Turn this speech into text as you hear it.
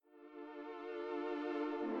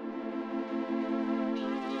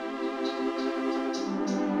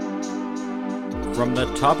From the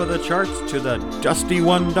top of the charts to the dusty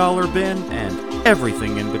 $1 bin and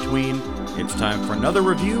everything in between, it's time for another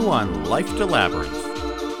review on Life to Labyrinth.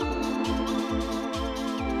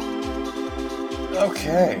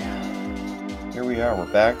 Okay, here we are. We're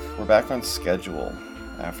back. We're back on schedule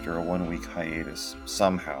after a 1-week hiatus.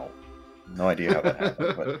 Somehow, no idea how that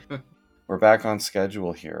happened, but we're back on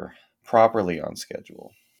schedule here, properly on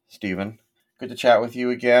schedule. Stephen, good to chat with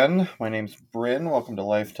you again. My name's Bryn. Welcome to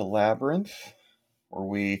Life to Labyrinth, where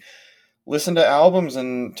we listen to albums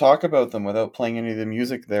and talk about them without playing any of the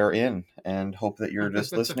music they're in, and hope that you're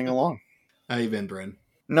just listening along. How you been, Bryn?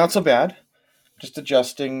 Not so bad. Just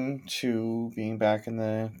adjusting to being back in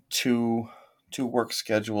the two work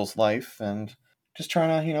schedules life, and just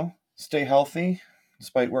trying to, stay healthy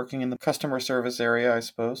despite working in the customer service area, I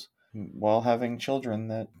suppose, while having children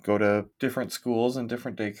that go to different schools and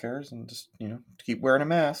different daycares, and just, keep wearing a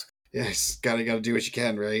mask. Yes, gotta do what you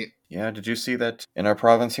can, right? Yeah, did you see that in our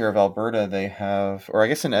province here of Alberta, they have, or I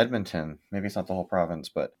guess in Edmonton, maybe it's not the whole province,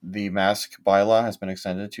 but the mask bylaw has been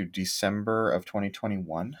extended to December of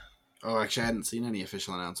 2021. Oh, actually, I hadn't seen any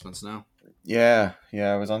official announcements now. Yeah,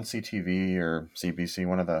 it was on CTV or CBC,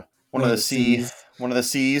 one of the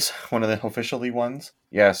officially ones.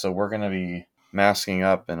 Yeah, so we're going to be masking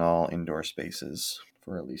up in all indoor spaces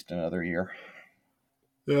for at least another year.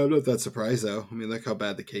 Yeah, I'm not that surprised, though. I mean, look how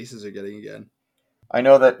bad the cases are getting again. I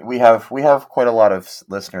know that we have quite a lot of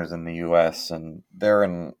listeners in the U.S., and they're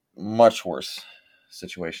in much worse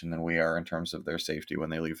situation than we are in terms of their safety when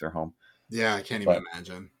they leave their home. Yeah, I can't even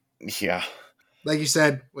imagine. Yeah. Like you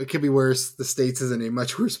said, it could be worse. The States is in a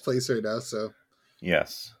much worse place right now, so...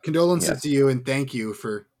 Yes. Condolences to you, and thank you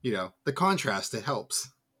for, the contrast. It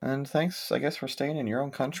helps. And thanks, I guess, for staying in your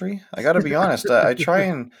own country. I gotta be honest,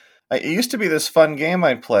 it used to be this fun game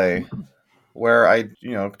I'd play where I,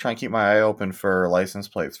 try and keep my eye open for license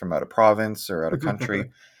plates from out of province or out of country.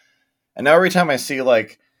 And now every time I see,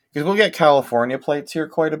 because we'll get California plates here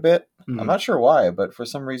quite a bit. Mm-hmm. I'm not sure why, but for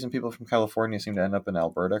some reason people from California seem to end up in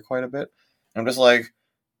Alberta quite a bit. And I'm just like,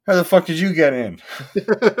 how the fuck did you get in?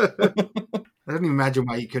 I don't even imagine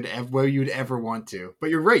where you'd ever want to. But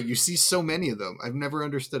you're right. You see so many of them. I've never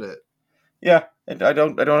understood it. Yeah, I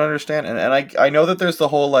don't understand. And I know that there's the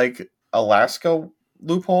whole Alaska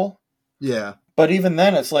loophole. Yeah. But even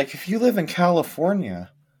then, it's like, if you live in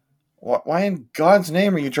California, why in God's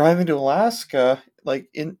name are you driving to Alaska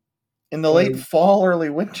in the late fall, early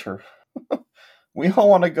winter? We all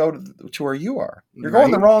want to go to where you are. You're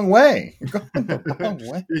going the wrong way. You're going the wrong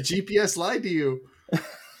way. Your GPS lied to you.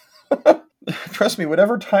 Trust me,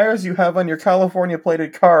 whatever tires you have on your California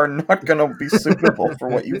plated car are not going to be suitable for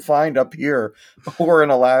what you find up here or in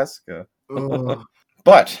Alaska.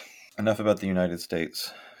 But enough about the United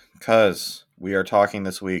States, because we are talking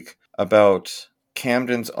this week about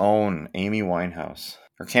Camden's own Amy Winehouse.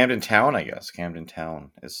 Or Camden Town, I guess. Camden Town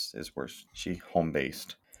is where she home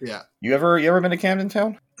based. Yeah. You ever been to Camden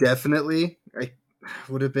Town? Definitely. I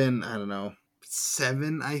would have been, I don't know,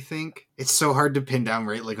 7, I think. It's so hard to pin down,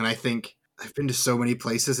 right? When I think I've been to so many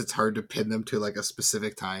places, it's hard to pin them to a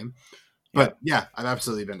specific time. But yeah, I've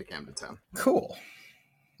absolutely been to Camden Town. Cool.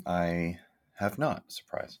 I have not.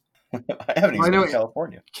 Surprise. I haven't even been to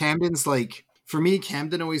California. Camden's for me,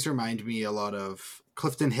 Camden always reminded me a lot of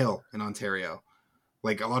Clifton Hill in Ontario.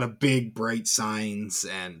 A lot of big, bright signs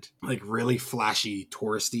and really flashy,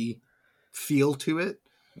 touristy feel to it.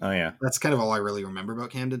 Oh, yeah. That's kind of all I really remember about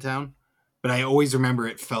Camden Town. But I always remember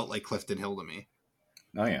it felt like Clifton Hill to me.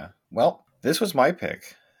 Oh, yeah. Well, this was my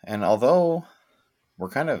pick. And although we're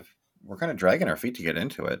kind of dragging our feet to get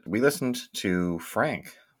into it, we listened to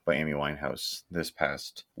Frank by Amy Winehouse this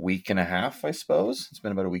past week and a half, I suppose. It's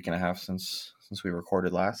been about a week and a half since we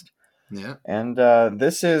recorded last. Yeah. And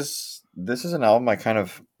this is an album I kind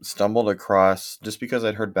of stumbled across just because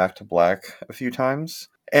I'd heard Back to Black a few times.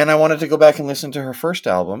 And I wanted to go back and listen to her first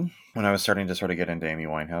album when I was starting to sort of get into Amy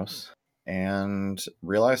Winehouse. And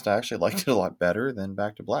realized I actually liked it a lot better than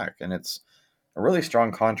Back to Black. And it's a really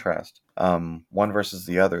strong contrast, one versus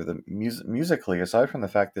the other. The musically, aside from the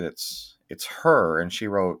fact that it's her and she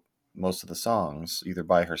wrote most of the songs, either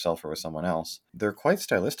by herself or with someone else, they're quite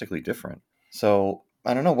stylistically different. So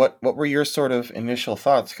I don't know, what were your sort of initial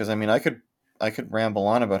thoughts? Because I mean, I could ramble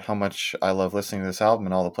on about how much I love listening to this album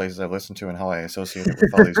and all the places I've listened to and how I associate it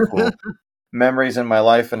with all these cool memories in my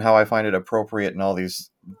life and how I find it appropriate in all these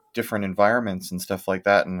different environments and stuff like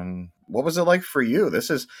that. And what was it like for you? This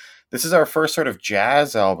is our first sort of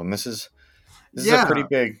jazz album. This is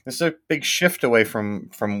a big shift away from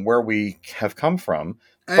where we have come from.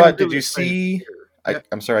 But did you see?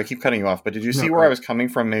 I'm sorry, I keep cutting you off. But did you see where I was coming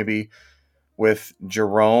from? Maybe with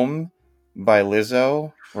Jerome by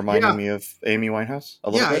Lizzo, reminding Yeah. me of Amy Winehouse a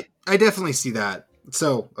little Yeah, bit. I definitely see that.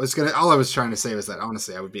 So all I was trying to say was that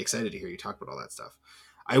honestly, I would be excited to hear you talk about all that stuff.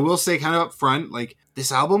 I will say kind of up front, like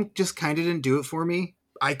this album just kind of didn't do it for me.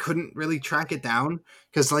 I couldn't really track it down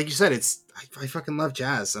because, like you said, I fucking love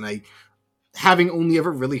jazz, and I having only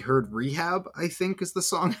ever really heard "Rehab," I think is the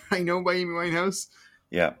song I know by Amy Winehouse.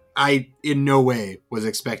 Yeah. I in no way was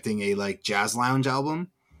expecting a like jazz lounge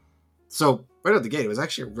album. So right out the gate, it was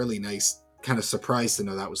actually a really nice kind of surprise to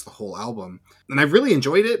know that was the whole album, and I really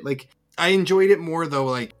enjoyed it. Like I enjoyed it more though,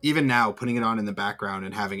 like even now putting it on in the background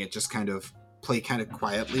and having it just kind of play kind of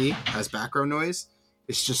quietly as background noise.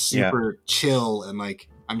 It's just super chill and like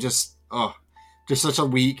I'm just just such a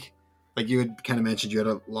week. Like you had kind of mentioned, you had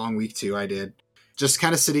a long week too. I did. Just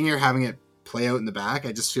kind of sitting here having it play out in the back.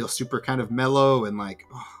 I just feel super kind of mellow and like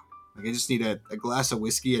I just need a glass of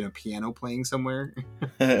whiskey and a piano playing somewhere.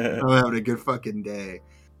 I'm having a good fucking day.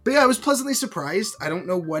 But yeah, I was pleasantly surprised. I don't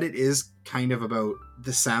know what it is kind of about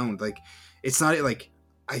the sound. Like, it's not like,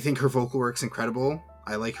 I think her vocal work's incredible.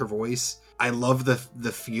 I like her voice. I love the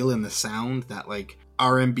feel and the sound, that like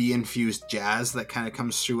R&B infused jazz that kind of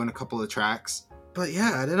comes through in a couple of tracks. But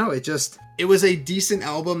yeah, I don't know. It was a decent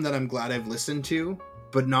album that I'm glad I've listened to,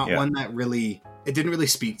 but not one that it didn't really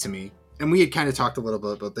speak to me. And we had kind of talked a little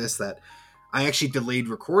bit about this, that I actually delayed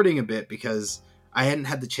recording a bit because I hadn't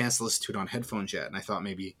had the chance to listen to it on headphones yet. And I thought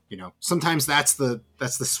maybe, sometimes that's the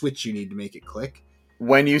switch you need to make it click.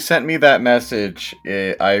 When you sent me that message,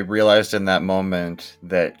 I realized in that moment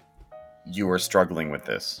that you were struggling with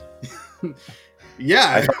this.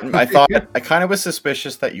 Yeah. I thought I kind of was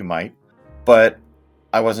suspicious that you might, but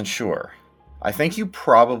I wasn't sure. I think you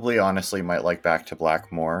probably honestly might like Back to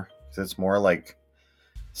Black more, because it's more like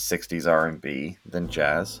 60s R&B than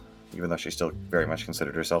jazz, even though she still very much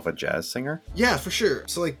considered herself a jazz singer. Yeah, for sure.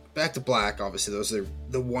 So like Back to Black, obviously those are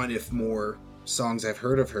the one if more songs I've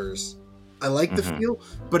heard of hers. I like the feel,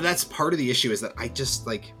 but that's part of the issue, is that I just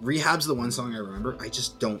like Rehab's the one song I remember. I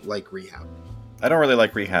just don't like Rehab. I don't really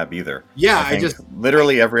like Rehab either. Yeah, I think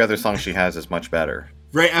literally every other song she has is much better.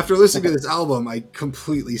 Right after listening to this album, I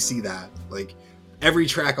completely see that. Like every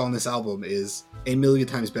track on this album is a million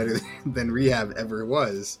times better than Rehab ever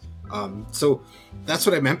was. So that's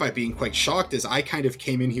what I meant by being quite shocked, is I kind of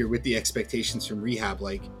came in here with the expectations from Rehab.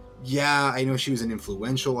 Like, yeah, I know she was an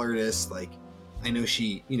influential artist. Like, I know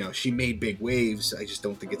she made big waves. I just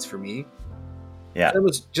don't think it's for me. Yeah.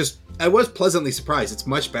 I was pleasantly surprised. It's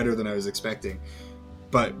much better than I was expecting.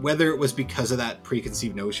 But whether it was because of that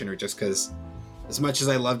preconceived notion or just because, as much as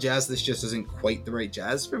I love jazz, this just isn't quite the right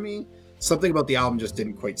jazz for me. Something about the album just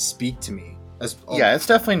didn't quite speak to me. Yeah, it's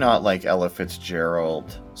definitely not like Ella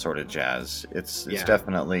Fitzgerald sort of jazz. It's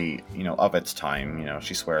definitely, of its time.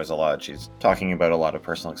 She swears a lot. She's talking about a lot of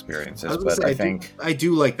personal experiences. But I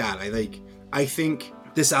do like that. I think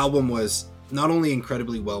this album was not only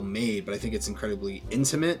incredibly well made, but I think it's incredibly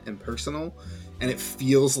intimate and personal. And it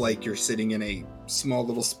feels like you're sitting in a small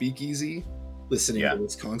little speakeasy listening to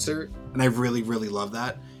this concert. And I really, really love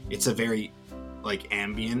that. It's a very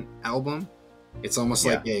ambient album. It's almost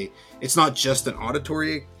like it's not just an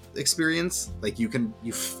auditory experience. Like you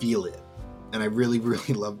feel it. And I really,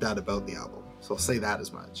 really love that about the album. So I'll say that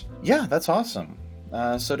as much. Yeah, that's awesome.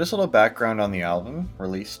 So just a little background on the album.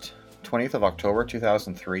 Released 20th of October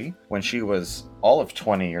 2003, when she was all of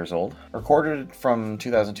 20 years old. Recorded from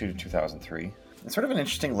 2002 to 2003. It's sort of an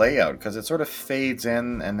interesting layout, because it sort of fades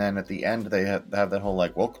in, and then at the end they have that whole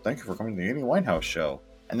well, thank you for coming to the Amy Winehouse show.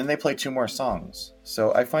 And then they play 2 more songs.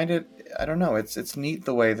 So I find it, I don't know, it's neat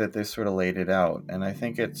the way that they sort of laid it out. And I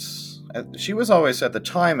think she was always, at the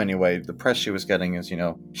time anyway, the press she was getting is,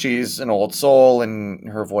 she's an old soul and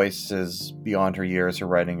her voice is beyond her years, her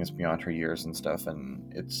writing is beyond her years and stuff.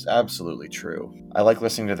 And it's absolutely true. I like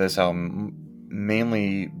listening to this album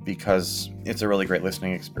mainly because it's a really great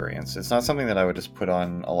listening experience. It's not something that I would just put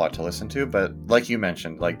on a lot to listen to, but like you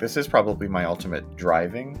mentioned, this is probably my ultimate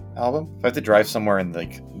driving album. If I have to drive somewhere in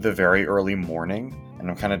the very early morning and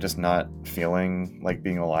I'm kind of just not feeling like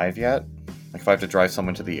being alive yet, if I have to drive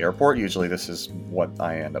someone to the airport, usually this is what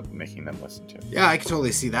I end up making them listen to. Yeah, I can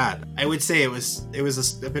totally see that. I would say it was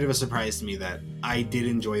a bit of a surprise to me that I did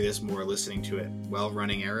enjoy this more listening to it while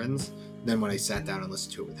running errands than when I sat down and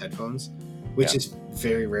listened to it with headphones. Which is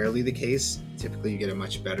very rarely the case. Typically you get a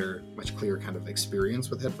much better, much clearer kind of experience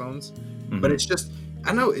with headphones. Mm-hmm. But it's just, I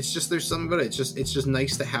don't know, it's just, there's something about it. It's just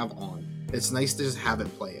nice to have on. It's nice to just have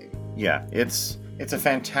it playing. Yeah, it's a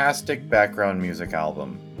fantastic background music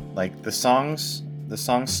album. The songs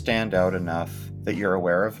stand out enough that you're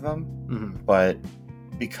aware of them, but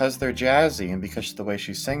because they're jazzy and because the way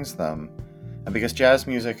she sings them, And because jazz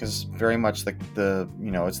music is very much the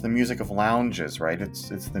it's the music of lounges, right? It's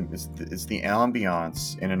the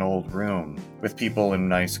ambiance in an old room with people in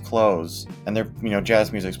nice clothes, and they're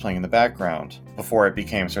jazz music's playing in the background before it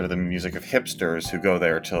became sort of the music of hipsters who go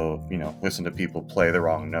there to listen to people play the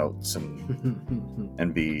wrong notes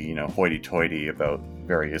and be hoity-toity about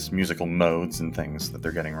various musical modes and things that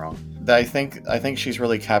they're getting wrong. I think she's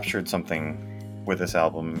really captured something with this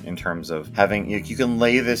album in terms of having you can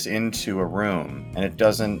lay this into a room and it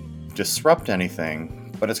doesn't disrupt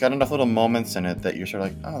anything, but it's got enough little moments in it that you're sort of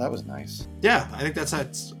like, oh, that was nice. Yeah, I think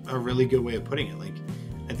that's a really good way of putting it. Like,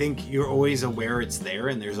 I think you're always aware it's there,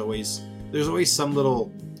 and there's always some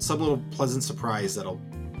little pleasant surprise that'll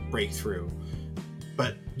break through,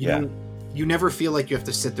 but you never feel like you have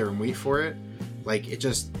to sit there and wait for it. Like,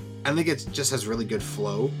 I think it just has really good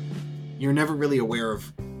flow. You're never really aware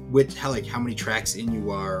of how many tracks in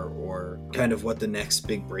you are, or kind of what the next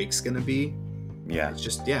big break's gonna be. Yeah. It's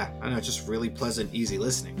just, I don't know, it's just really pleasant, easy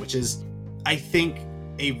listening, which is, I think,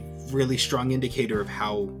 a really strong indicator of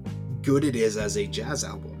how good it is as a jazz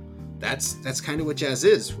album. That's kind of what jazz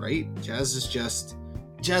is, right? Jazz is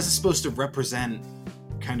supposed to represent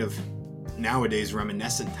kind of nowadays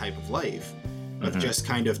reminiscent type of life, of just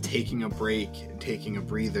kind of taking a break, taking a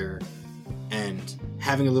breather, and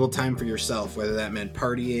having a little time for yourself, whether that meant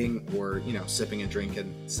partying or, sipping a drink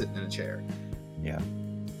and sitting in a chair. Yeah.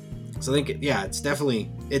 So I think, it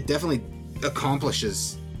definitely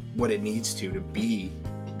accomplishes what it needs to be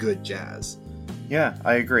good jazz. Yeah,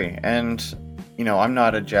 I agree. And, I'm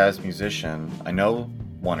not a jazz musician. I know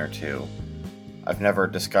one or two. I've never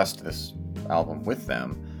discussed this album with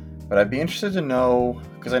them, but I'd be interested to know,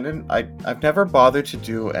 because I've never bothered to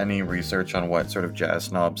do any research on what sort of jazz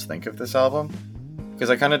snobs think of this album, because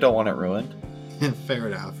I kind of don't want it ruined. Fair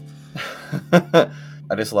enough.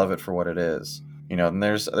 I just love it for what it is. And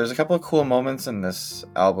there's a couple of cool moments in this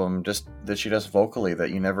album just that she does vocally that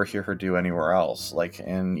you never hear her do anywhere else. Like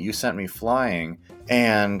in You Sent Me Flying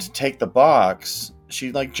and Take the Box,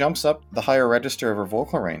 she jumps up the higher register of her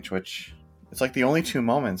vocal range, which it's like the only two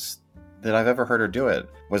moments that I've ever heard her do it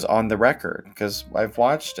was on the record, because I've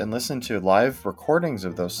watched and listened to live recordings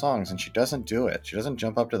of those songs and she doesn't do it. She doesn't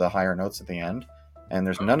jump up to the higher notes at the end. And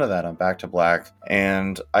there's none of that on Back to Black.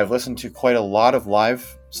 And I've listened to quite a lot of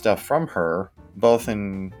live stuff from her, both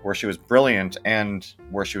in where she was brilliant and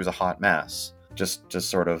where she was a hot mess. Just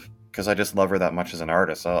sort of, because I just love her that much as an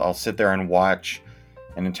artist. I'll sit there and watch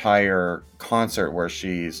an entire concert where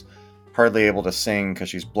she's hardly able to sing because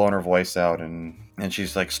she's blown her voice out and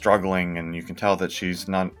she's struggling, and you can tell that she's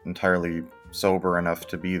not entirely sober enough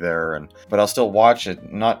to be there, but I'll still watch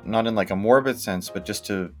it, not in a morbid sense, but just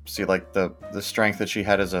to see the strength that she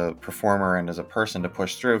had as a performer and as a person to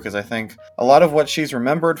push through, because I think a lot of what she's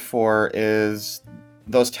remembered for is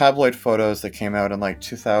those tabloid photos that came out in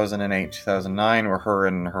 2008, 2009, where her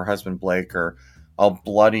and her husband Blake are all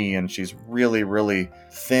bloody and she's really, really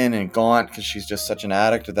thin and gaunt because she's just such an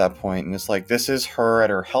addict at that point, and it's this is her at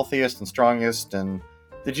her healthiest and strongest. And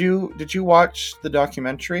did you watch the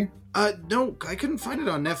documentary? No, I couldn't find it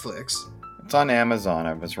on Netflix. It's on Amazon.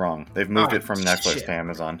 I was wrong. They've moved it from Netflix to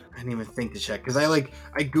Amazon. I didn't even think to check, because I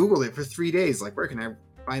Googled it for 3 days. Where can I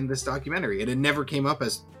find this documentary? And it never came up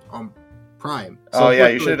as on Prime. So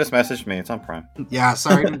you should have just messaged me. It's on Prime. Yeah,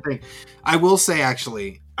 sorry, I didn't think. I will say,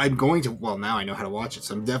 actually, I'm going to, now I know how to watch it,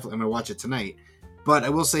 so I'm going to watch it tonight. But I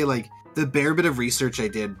will say, the bare bit of research I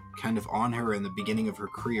did kind of on her in the beginning of her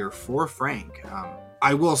career for Frank,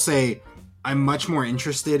 I will say I'm much more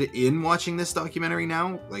interested in watching this documentary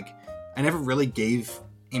now. I never really gave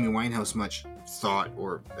Amy Winehouse much thought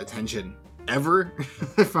or attention ever,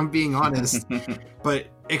 if I'm being honest. But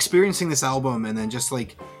experiencing this album and then just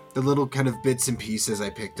the little kind of bits and pieces I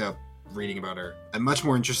picked up reading about her, I'm much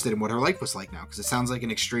more interested in what her life was like now, because it sounds like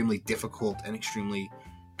an extremely difficult and extremely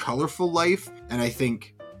colorful life. And I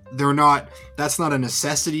think that's not a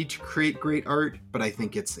necessity to create great art, but I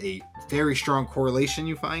think it's a very strong correlation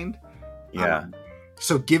you find. Yeah.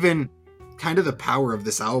 So given kind of the power of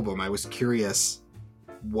this album, I was curious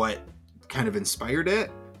what kind of inspired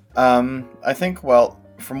it. I think,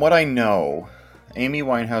 from what I know, Amy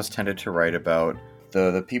Winehouse tended to write about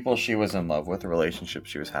the people she was in love with, the relationships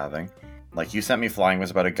she was having. You Sent Me Flying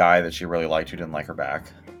was about a guy that she really liked who didn't like her back.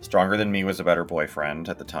 Stronger Than Me was about her boyfriend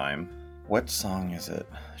at the time. What song is it?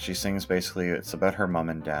 She sings basically, it's about her mom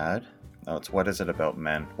and dad. No, it's What Is It About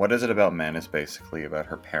Men? What Is It About Men is basically about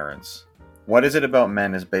her parents. What Is It About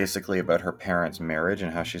Men is basically about her parents' marriage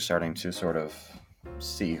and how she's starting to sort of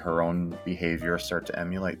see her own behavior start to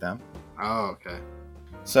emulate them. Oh, okay.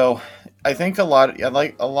 So I think a lot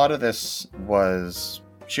of this was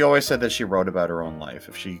she always said that she wrote about her own life.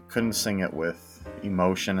 If she couldn't sing it with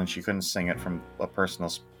emotion and she couldn't sing it from a personal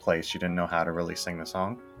place, she didn't know how to really sing the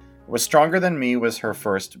song. Was Stronger Than Me was her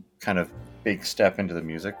first kind of big step into the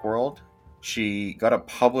music world. She got a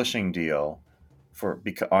publishing deal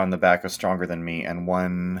on the back of Stronger Than Me and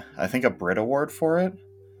won, I think, a Brit Award for it.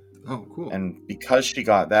 Oh, cool. And because she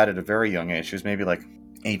got that at a very young age, she was maybe like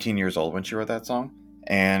 18 years old when she wrote that song.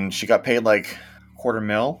 And she got paid like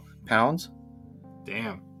 £250,000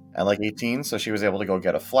 Damn. at like 18. So she was able to go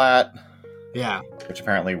get a flat, Yeah. which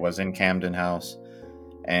apparently was in Camden House,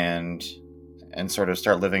 and sort of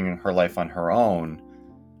start living her life on her own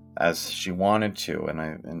as she wanted to. And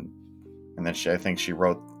then I think she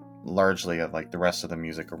wrote largely like the rest of the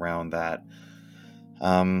music around that.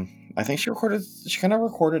 I think she kind of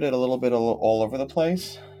recorded it a little bit all over the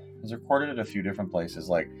place. She's recorded it a few different places.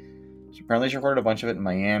 Like, she recorded a bunch of it in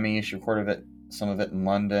Miami. She recorded some of it in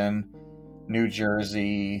London, New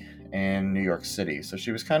Jersey, and New York City. So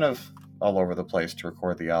she was kind of all over the place to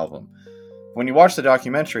record the album. When you watch the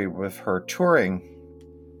documentary with her touring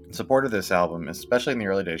in support of this album, especially in the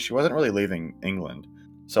early days, she wasn't really leaving England.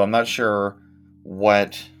 So I'm not sure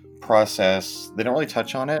what process, they don't really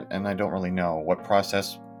touch on it, and I don't really know what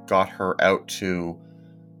process got her out to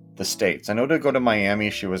the States. I know to go to Miami,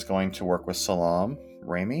 she was going to work with Salaam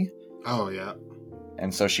Remi. Oh, yeah.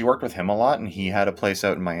 And so she worked with him a lot, and he had a place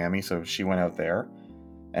out in Miami, so she went out there.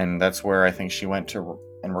 And that's where I think she went to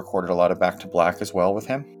and recorded a lot of Back to Black as well with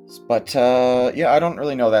him. But, yeah, I don't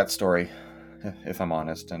really know that story, if I'm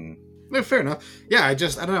honest. And No, fair enough. Yeah, I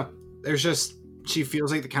don't know. She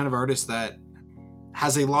feels like the kind of artist that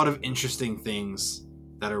has a lot of interesting things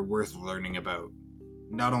that are worth learning about.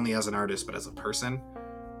 Not only as an artist, but as a person.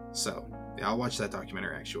 So, yeah, I'll watch that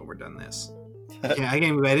documentary actually when we're done this. I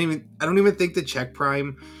don't even think to check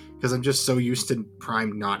Prime because I'm just so used to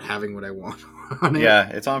Prime not having what I want on it. Yeah,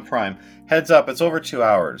 it's on Prime. Heads up, it's over 2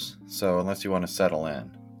 hours. So unless you want to settle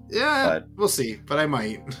in. Yeah, we'll see, but I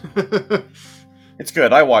might. It's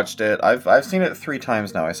good. I watched it. I've seen it 3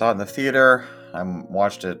 times now. I saw it in the theater. I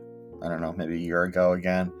watched it, I don't know, maybe a year ago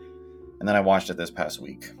again. And then I watched it this past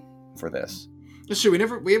week for this. That's true. We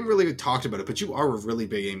haven't really even talked about it, but you are a really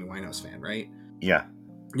big Amy Winehouse fan, right? Yeah.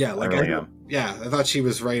 Yeah, like I really am. Yeah, I thought she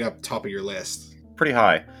was right up top of your list. Pretty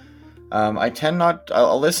high.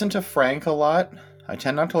 I'll listen to Frank a lot. I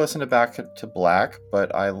tend not to listen to Back to Black,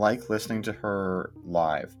 but I like listening to her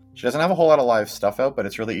live. She doesn't have a whole lot of live stuff out, but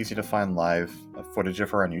it's really easy to find live footage of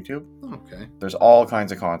her on YouTube. Okay. There's all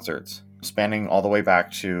kinds of concerts, spanning all the way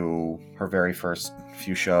back to her very first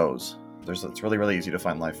few shows. It's really, really easy to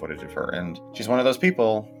find live footage of her. And she's one of those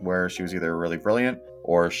people where she was either really brilliant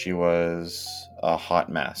or she was a hot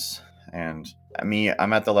mess. And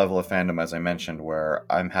I'm at the level of fandom, as I mentioned, where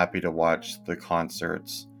I'm happy to watch the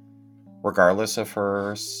concerts regardless of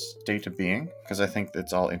her state of being, because I think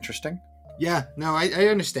it's all interesting. Yeah, no, I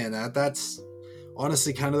understand that. That's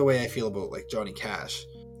honestly kind of the way I feel about like Johnny Cash.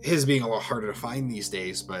 His being a lot harder to find these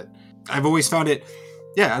days, but I've always found it.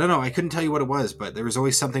 Yeah, I don't know. I couldn't tell you what it was, but there was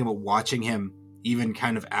always something about watching him, even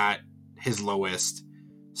kind of at his lowest,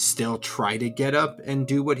 still try to get up and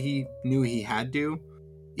do what he knew he had to.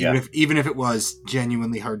 Even if it was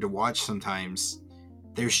genuinely hard to watch sometimes,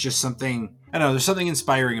 there's just something, I don't know, there's something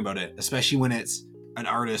inspiring about it, especially when it's an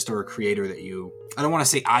artist or a creator that you, I don't want to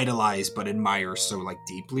say idolize, but admire so like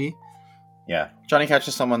deeply. Yeah. Johnny Cash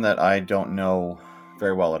is someone that I don't know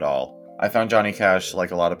very well at all. I found Johnny Cash,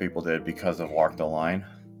 like a lot of people did, because of Walk the Line.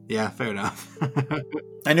 Yeah, fair enough.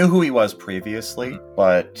 I knew who he was previously,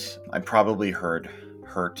 but I probably heard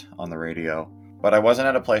Hurt on the radio. But I wasn't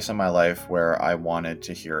at a place in my life where I wanted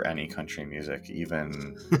to hear any country music,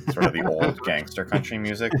 even sort of the old gangster country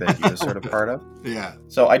music that he was sort of part of. Yeah.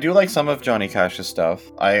 So I do like some of Johnny Cash's stuff.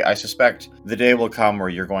 I suspect the day will come where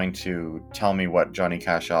you're going to tell me what Johnny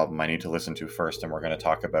Cash album I need to listen to first, and we're going to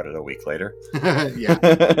talk about it a week later.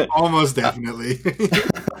 Yeah, almost definitely.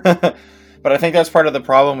 But I think that's part of the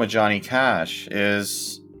problem with Johnny Cash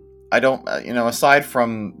is I don't, aside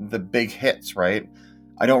from the big hits, right?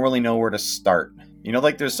 I don't really know where to start.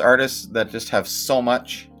 Like there's artists that just have so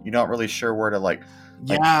much, you're not really sure where to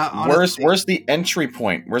where's the entry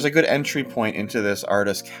point? Where's a good entry point into this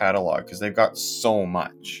artist catalog? Because they've got so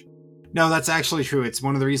much. No, that's actually true. It's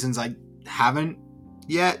one of the reasons I haven't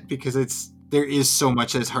yet, because there is so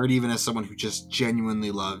much that it's hard, even as someone who just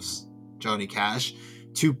genuinely loves Johnny Cash,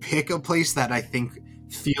 to pick a place that I think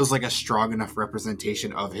feels like a strong enough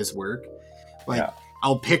representation of his work.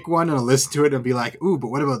 I'll pick one and I'll listen to it and be like, ooh, but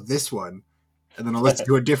what about this one? And then I'll listen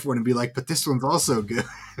to a different one and be like, but this one's also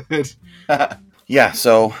good. Yeah,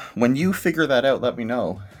 so when you figure that out, let me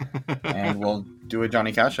know. And we'll do a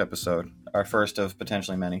Johnny Cash episode. our first of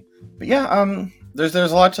potentially many. But yeah, there's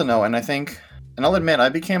a lot to know, and I think, and I'll admit, I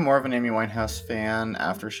became more of an Amy Winehouse fan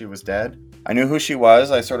after she was dead. I knew who she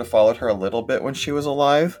was. I sort of followed her a little bit when she was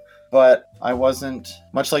alive, but I wasn't,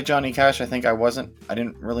 much like Johnny Cash, I think I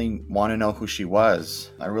didn't really want to know who she was.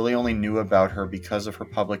 I really only knew about her because of her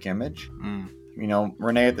public image. You know,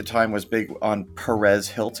 Renee at the time was big on Perez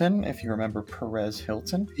Hilton, if you remember Perez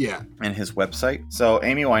Hilton. Yeah. And his website. So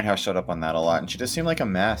Amy Winehouse showed up on that a lot, and she just seemed like a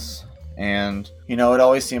mess. And, you know, it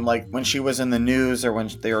always seemed like when she was in the news or when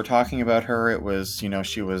they were talking about her, it was, you know,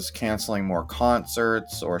 she was canceling more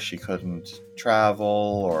concerts, or she couldn't travel,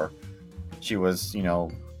 or she was, you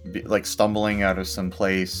know, like stumbling out of some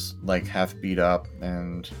place, like half beat up.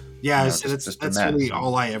 And yeah, you know, so that's really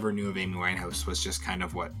all I ever knew of Amy Winehouse, was just kind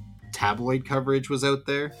of what tabloid coverage was out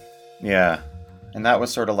there. Yeah, and that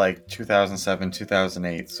was sort of like 2007,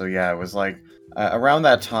 2008. So yeah, it was like around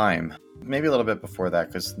that time, maybe a little bit before that,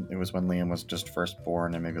 because it was when Liam was just first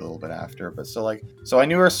born, and maybe a little bit after. But so I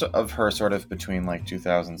knew of her sort of between like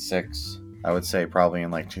 2006, I would say probably in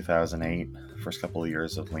like 2008, first couple of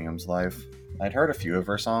years of Liam's life. I'd heard a few of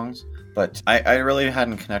her songs, but I really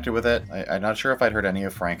hadn't connected with it. I'm not sure if I'd heard any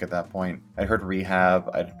of Frank at that point. I'd heard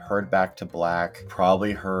Rehab, I'd heard Back to Black,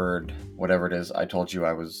 probably heard whatever it is, I Told You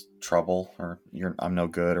I Was Trouble, or I'm No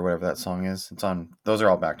Good, or whatever that song is. Those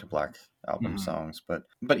are all Back to Black album songs.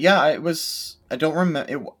 But yeah, I don't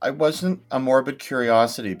remember, I wasn't a morbid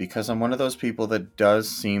curiosity, because I'm one of those people that does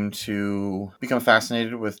seem to become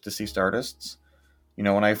fascinated with deceased artists. You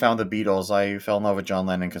know, when I found the Beatles, I fell in love with John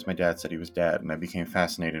Lennon because my dad said he was dead, and I became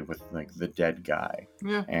fascinated with like the dead guy.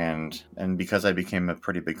 Yeah. And because I became a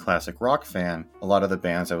pretty big classic rock fan, a lot of the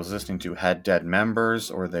bands I was listening to had dead members,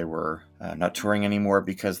 or they were not touring anymore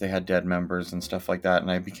because they had dead members and stuff like that. And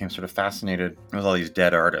I became sort of fascinated with all these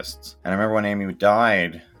dead artists. And I remember when Amy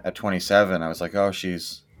died at 27, I was like, oh,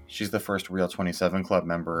 she's the first real 27 Club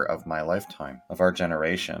member of my lifetime, of our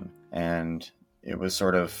generation. And it was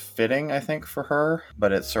sort of fitting, I think, for her,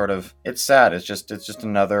 but it's sad. It's just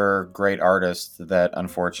another great artist that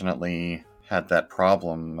unfortunately had that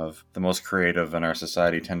problem of the most creative in our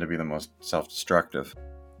society tend to be the most self-destructive.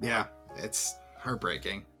 Yeah, it's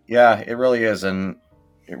heartbreaking. Yeah, it really is. And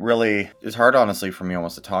it really is hard, honestly, for me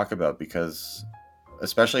almost to talk about, because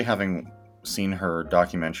especially having seen her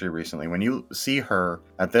documentary recently, when you see her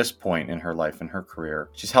at this point in her life and her career,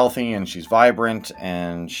 she's healthy and she's vibrant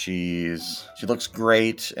and she looks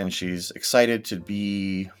great and she's excited to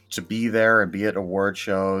be there and be at award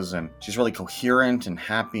shows, and she's really coherent and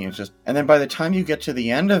happy, and then by the time you get to the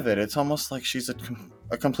end of it, it's almost like she's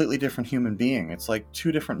a completely different human being. It's like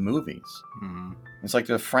two different movies. It's like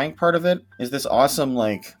the Frank part of it is this awesome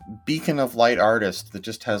like beacon of light artist that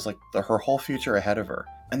just has like her whole future ahead of her.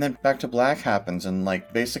 And then Back to Black happens, and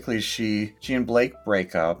like basically she and Blake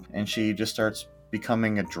break up, and she just starts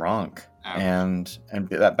becoming a drunk. And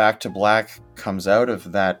that Back to Black comes out of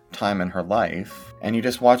that time in her life, and you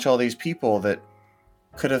just watch all these people that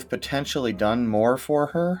could have potentially done more for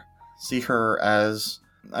her, see her as,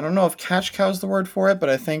 I don't know if cash cow's the word for it, but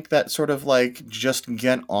I think that sort of like just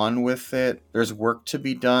get on with it, there's work to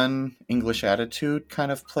be done, English attitude kind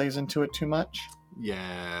of plays into it too much.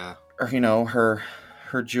 Yeah. Or, you know, her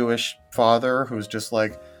Jewish father, who's just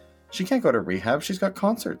like, she can't go to rehab, she's got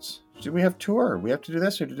concerts, we have tour, we have to do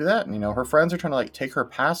this, we have to do that, and you know, her friends are trying to like take her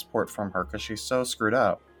passport from her because she's so screwed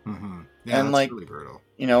up. Yeah, and that's like really brutal.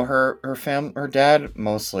 You know, her dad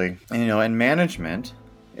mostly, and, you know, and management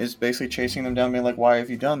is basically chasing them down, being like, why have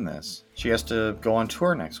you done this? She has to go on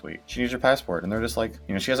tour next week, she needs her passport, and they're just like,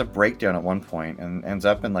 you know, she has a breakdown at one point and ends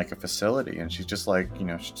up in like a facility, and she's just like, you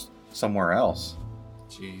know, she's somewhere else.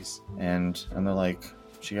 Jeez. And they're like,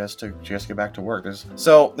 she has to get back to work.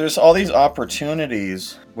 There's all these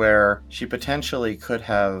opportunities where she potentially could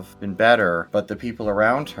have been better, but the people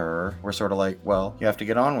around her were sort of like, well, you have to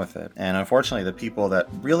get on with it. And unfortunately, the people that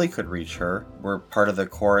really could reach her were part of the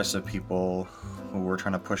chorus of people who were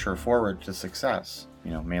trying to push her forward to success.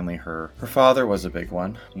 You know, mainly her father was a big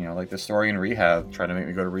one. You know, like the story in Rehab, tried to make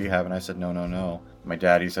me go to rehab, and I said, no. My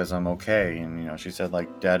daddy says I'm okay. And, you know, she said,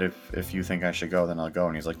 like, Dad, if you think I should go, then I'll go.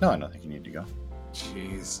 And he's like, no, I don't think you need to go.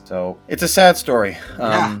 Jeez. So it's a sad story.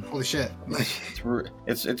 Yeah, holy shit.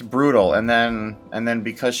 It's brutal. And then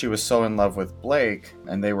because she was so in love with Blake,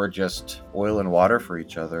 and they were just oil and water for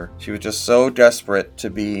each other, she was just so desperate to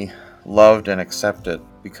be loved and accepted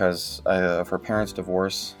because of her parents'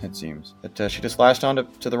 divorce, it seems, that she just latched on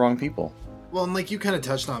to the wrong people. Well, and like you kind of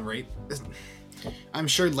touched on, right? I'm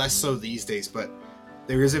sure less so these days, but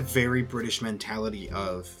there is a very British mentality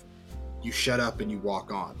of you shut up and you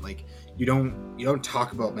walk on. Like, you don't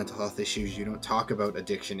talk about mental health issues, you don't talk about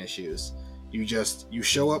addiction issues. You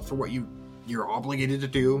show up for what you you're obligated to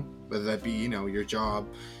do, whether that be, your job,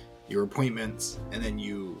 your appointments, and then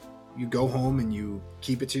you go home and you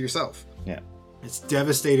keep it to yourself. Yeah. It's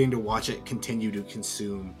devastating to watch it continue to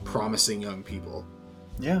consume promising young people.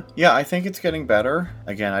 Yeah, I think it's getting better.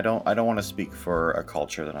 Again, I don't want to speak for a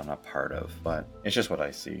culture that I'm not part of, but it's just what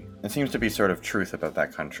I see. It seems to be sort of truth about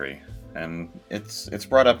that country, and it's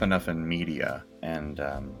brought up enough in media, and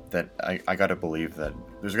that I got to believe that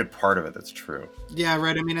there's a good part of it that's true. Yeah,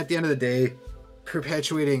 right. I mean, at the end of the day,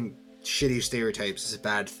 perpetuating shitty stereotypes is a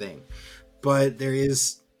bad thing, but there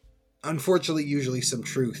is, unfortunately, usually some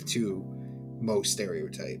truth to most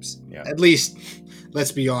stereotypes. Yeah. At least,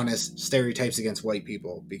 let's be honest, stereotypes against white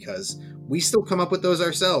people, because we still come up with those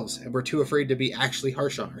ourselves, and we're too afraid to be actually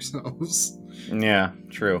harsh on ourselves. Yeah,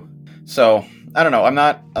 true. So, I don't know. I'm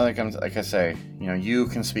not, like I say, you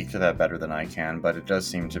can speak to that better than I can, but it does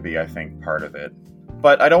seem to be, I think, part of it.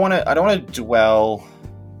 But I don't want to dwell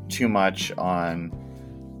too much on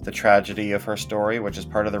the tragedy of her story, which is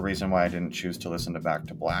part of the reason why I didn't choose to listen to Back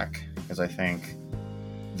to Black, because I think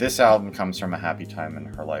this album comes from a happy time in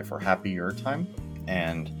her life, or happier time,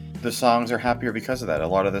 and the songs are happier because of that. A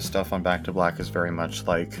lot of this stuff on Back to Black is very much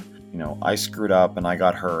like, I screwed up and I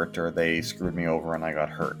got hurt, or they screwed me over and I got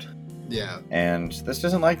hurt. Yeah. And this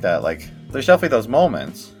isn't like that. Like, there's definitely those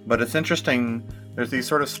moments, but it's interesting. There's these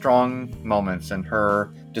sort of strong moments in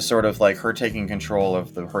her, just sort of like her taking control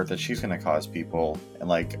of the hurt that she's going to cause people. And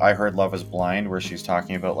like, I heard Love is Blind, where she's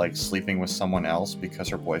talking about like sleeping with someone else because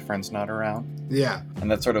her boyfriend's not around. Yeah.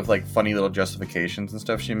 And that's sort of like funny little justifications and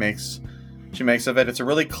stuff she makes of it. It's a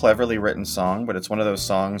really cleverly written song, but it's one of those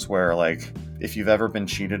songs where, like, if you've ever been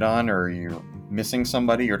cheated on or you're missing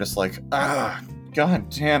somebody, you're just like, god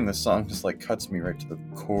damn, this song just like cuts me right to the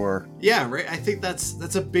core. Yeah, right. I think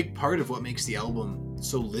that's a big part of what makes the album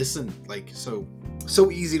so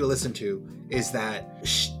easy to listen to, is that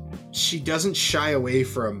she doesn't shy away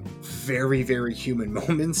from very, very human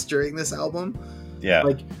moments during this album. Yeah.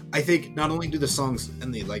 Like, I think not only do the songs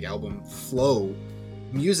in the album flow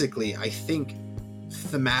musically, I think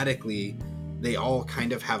thematically they all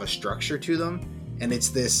kind of have a structure to them, and it's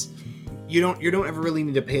this, you don't ever really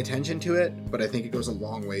need to pay attention to it, but I think it goes a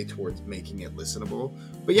long way towards making it listenable.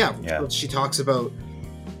 But yeah. She talks about,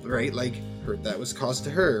 right, like, hurt that was caused to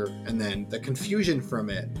her, and then the confusion from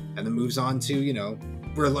it, and then moves on to,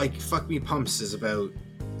 where like Fuck Me Pumps is about,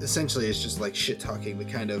 essentially it's just like shit talking the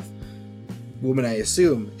kind of woman I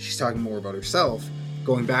assume. She's talking more about herself,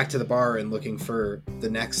 going back to the bar and looking for the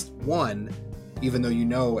next one, even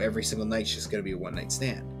though every single night she's going to be a one-night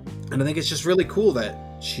stand. And I think it's just really cool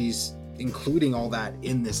that she's including all that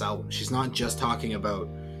in this album. She's not just talking about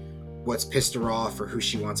what's pissed her off or who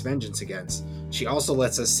she wants vengeance against. She also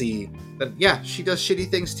lets us see that, yeah, she does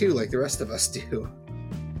shitty things too, like the rest of us do.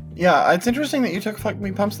 Yeah, it's interesting that you took Fuck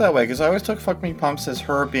Me Pumps that way, because I always took Fuck Me Pumps as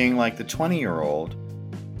her being like the 20-year-old,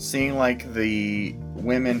 seeing like the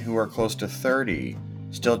women who are close to 30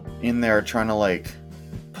 still in there trying to like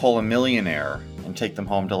pull a millionaire and take them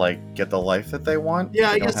home to like get the life that they want. Yeah,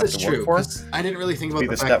 I guess that's true. I didn't really think about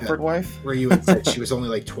the fact Stepford wife, where you had said she was only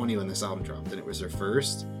like 20 when this album dropped, and it was her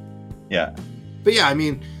first. Yeah. But yeah, I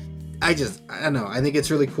mean, I don't know. I think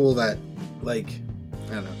it's really cool that, like,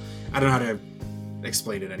 I don't know how to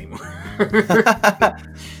explain it anymore.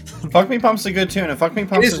 Fuck Me Pump's a good tune, and Fuck Me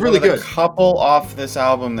Pumps is really good. A couple off this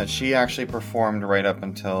album that she actually performed right up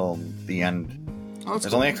until the end.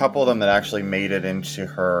 There's only a couple of them that actually made it into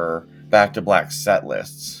her Back to Black set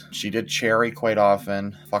lists. She did Cherry quite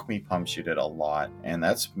often. Fuck Me Pump she did a lot. And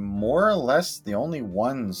that's more or less the only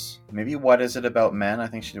ones. Maybe What Is It About Men? I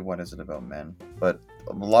think she did What Is It About Men. But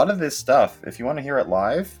a lot of this stuff, if you want to hear it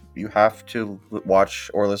live, you have to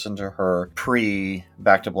watch or listen to her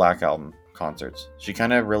pre-Back to Black album concerts. She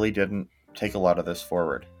kind of really didn't take a lot of this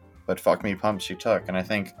forward. But Fuck Me Pump she took, and I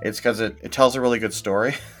think it's because it tells a really good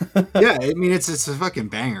story. Yeah, I mean it's a fucking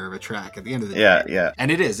banger of a track at the end of the day. Yeah. And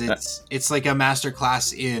it is. It's like a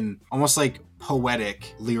masterclass in almost like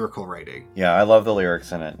poetic lyrical writing. Yeah, I love the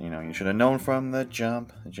lyrics in it. You should have known from the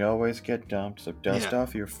jump that you always get dumped, so dust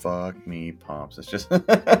off your Fuck Me Pumps. It's just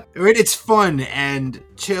it's fun and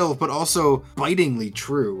chill, but also bitingly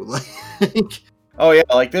true. Like oh yeah,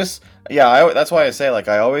 like this. Yeah, that's why I say, like,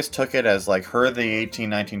 I always took it as, like, her, the 18,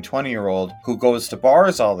 19, 20-year-old who goes to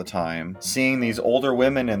bars all the time, seeing these older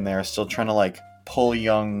women in there still trying to, like, pull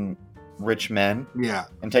young, rich men. Yeah.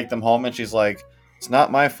 And take them home, and she's like, it's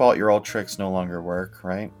not my fault your old tricks no longer work,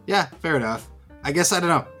 right? Yeah, fair enough. I guess, I don't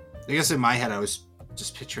know. I guess in my head I was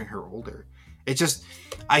just picturing her older. It just,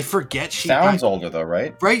 I forget she Sounds older though,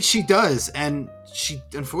 right? Right, she does, and she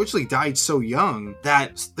unfortunately died so young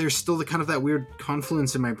that there's still the kind of that weird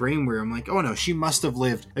confluence in my brain where I'm like, oh no, she must have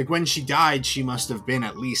lived, like when she died, she must have been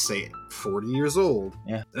at least, say, 40 years old.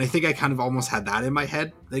 Yeah. And I think I kind of almost had that in my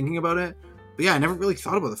head thinking about it. But yeah, I never really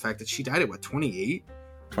thought about the fact that she died at, what, 28?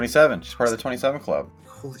 27. She's part of the 27 Club.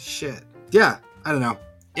 Holy shit. Yeah, I don't know.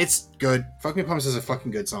 It's good. Fuck Me Pumps is a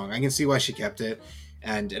fucking good song. I can see why she kept it.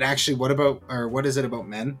 And it actually, What Is It About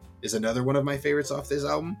Men is another one of my favorites off this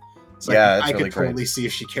album. So Yeah, it's I really could totally great. see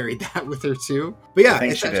if she carried that with her too. But yeah, I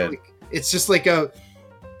think it's she did. it's just like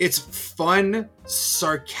it's fun,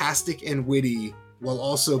 sarcastic, and witty, while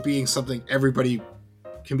also being something everybody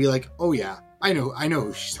can be like, oh yeah, I know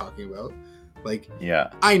who she's talking about. Like,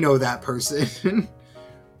 Yeah. I know that person.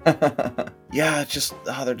 Yeah, just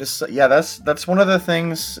they're just yeah. That's one of the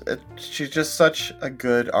things. She's just such a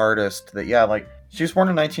good artist that like she was born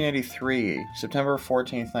in 1983, September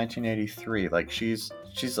 14th, 1983. Like she's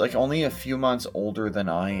like only a few months older than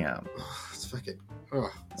I am. It's fucking.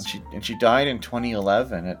 Oh. And she died in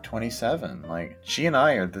 2011 at 27. Like she and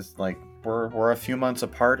I are this like we're a few months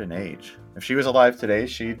apart in age. If she was alive today,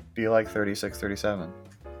 she'd be like 36, 37.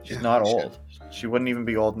 She's not old. She wouldn't even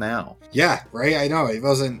be old now. Yeah, right. I know it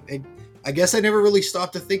wasn't. I guess I never really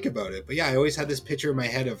stopped to think about it, but yeah, I always had this picture in my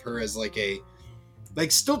head of her as like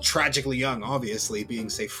still tragically young, obviously being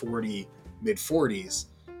say 40, mid 40s,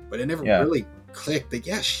 but it never really clicked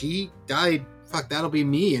that she died. Fuck, that'll be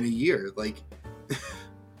me in a year. Like,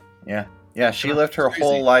 yeah. She lived her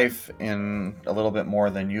whole life in a little bit more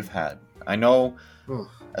than you've had. I know.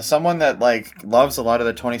 As someone that like loves a lot of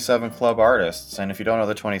the 27 Club artists, and if you don't know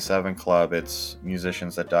the 27 Club, it's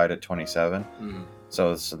musicians that died at 27.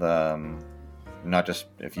 So it's the not just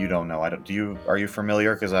if you don't know. Are you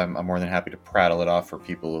familiar? Because I'm more than happy to prattle it off for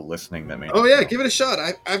people listening that may. Oh yeah, give it a shot.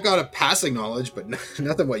 I've got a passing knowledge, but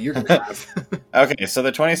nothing what you're gonna have. Okay, so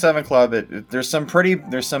the 27 Club, there's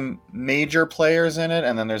some major players in it,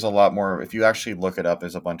 and then there's a lot more. If you actually look it up,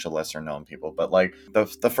 there's a bunch of lesser known people. But like the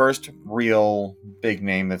first real big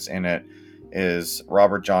name that's in it is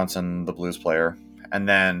Robert Johnson, the blues player, and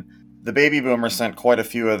then the baby boomers sent quite a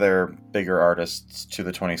few of their bigger artists to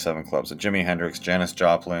the 27 Club. So Jimi Hendrix, Janis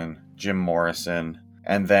Joplin, Jim Morrison,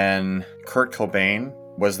 and then Kurt Cobain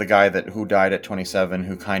was the guy who died at 27,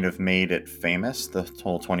 who kind of made it famous, the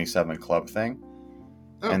whole 27 Club thing.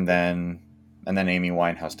 Oh. And then Amy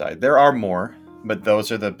Winehouse died. There are more, but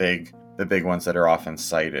those are the big ones that are often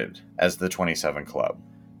cited as the 27 Club.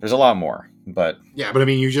 There's a lot more, but... Yeah, but I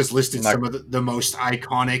mean, you just listed some of the most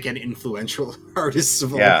iconic and influential artists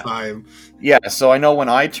of all time. Yeah, so I know when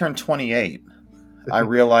I turned 28, I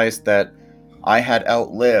realized that I had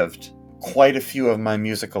outlived quite a few of my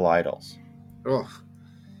musical idols. Oh,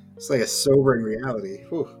 it's like a sobering reality.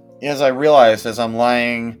 Whew. As I realized, as I'm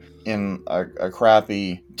lying in a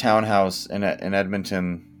crappy townhouse in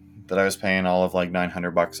Edmonton that I was paying all of like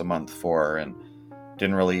 $900 a month for, and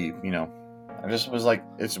didn't really, I just was like,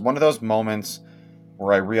 it's one of those moments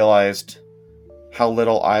where I realized how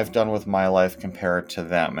little I've done with my life compared to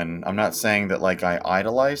them. And I'm not saying that like I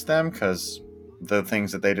idolize them, because the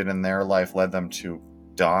things that they did in their life led them to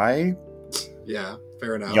die. Yeah,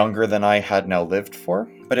 fair enough. Younger than I had now lived for.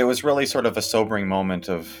 But it was really sort of a sobering moment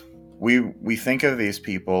of, we think of these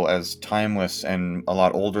people as timeless and a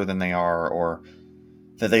lot older than they are, or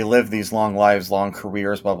that they live these long lives, long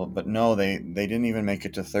careers, blah, blah, but no, they didn't even make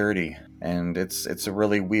it to 30. And it's a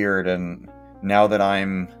really weird, and now that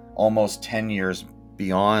I'm almost 10 years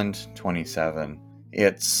beyond 27,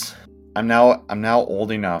 I'm now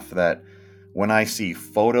old enough that when I see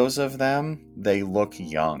photos of them, they look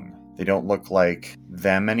young. They don't look like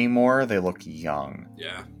them anymore. They look young.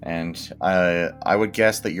 Yeah. And I would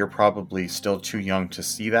guess that you're probably still too young to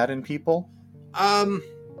see that in people.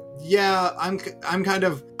 Yeah, I'm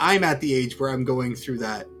at the age where I'm going through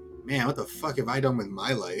that. Man, what the fuck have I done with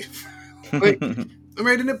my life? Like,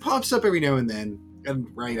 right, and it pops up every now and then. And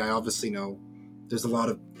right, I obviously know there's a lot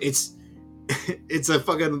of it's a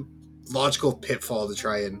fucking logical pitfall to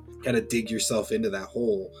try and kind of dig yourself into that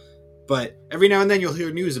hole. But every now and then you'll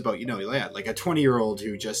hear news about, like a 20-year-old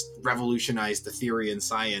who just revolutionized the theory in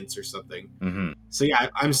science or something. Mm-hmm. So yeah,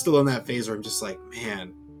 I'm still in that phase where I'm just like,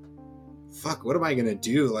 man, fuck, what am I gonna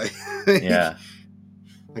do? Like, yeah,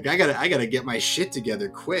 like I gotta get my shit together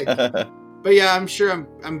quick. But yeah, I'm sure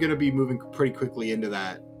I'm gonna be moving pretty quickly into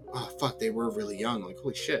that. Oh fuck, they were really young. Like,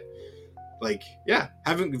 holy shit. Like, yeah,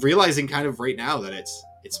 realizing kind of right now that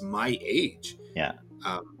it's my age. Yeah.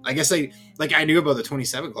 I guess I knew about the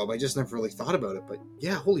 27 Club. I just never really thought about it. But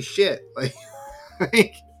yeah, holy shit. Like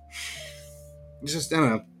it's just, I don't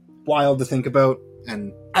know, wild to think about.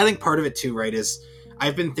 And I think part of it too, right, is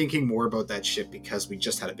I've been thinking more about that shit because we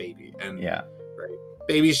just had a baby. And Yeah. right,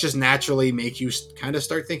 babies just naturally make you kind of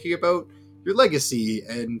start thinking about your legacy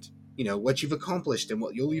and, you know, what you've accomplished and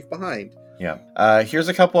what you'll leave behind. Yeah. Here's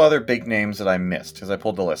a couple other big names that I missed because I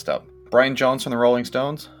pulled the list up. Brian Jones from the Rolling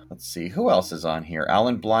Stones. Let's see, who else is on here?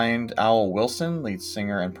 Alan Blind Owl Wilson, lead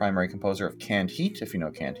singer and primary composer of Canned Heat, if you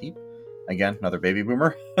know Canned Heat. Again, another baby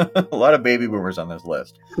boomer. A lot of baby boomers on this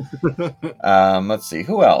list. Let's see,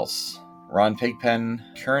 who else? Ron Pigpen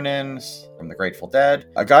Kernan from the Grateful Dead.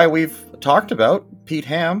 A guy we've talked about, Pete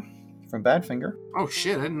Ham from Badfinger. Oh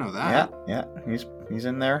shit, I didn't know that. Yeah, he's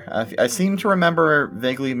in there. I seem to remember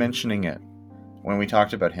vaguely mentioning it when we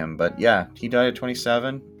talked about him, but yeah, he died at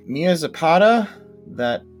 27. Mia Zapata,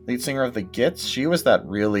 that lead singer of the Gits, she was that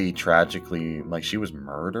really tragically, like, she was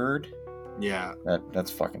murdered. Yeah. That's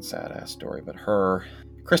fucking sad ass story. But her,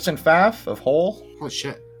 Kristen Pfaff of Hole. Oh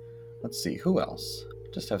shit. Let's see, who else?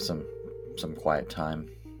 Just have some quiet time.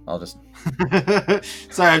 I'll just.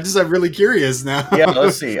 Sorry, I'm really curious now. Yeah,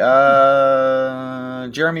 let's see.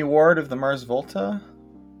 Jeremy Ward of the Mars Volta.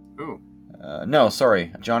 Ooh. No,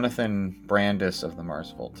 sorry, Jonathan Brandis of the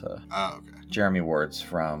Mars Volta. Oh, okay. Jeremy Ward's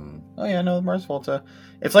from. Oh yeah, no, the Mars Volta.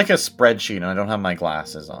 It's like a spreadsheet, and I don't have my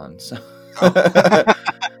glasses on, so.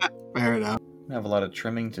 Fair enough. I have a lot of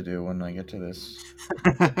trimming to do when I get to this.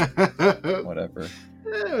 Whatever.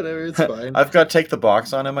 Whatever, it's fine. I've got Take the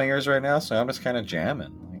Box on in my ears right now, so I'm just kind of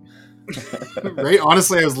jamming. Right?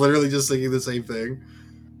 Honestly, I was literally just thinking the same thing.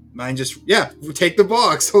 Mine just, Take the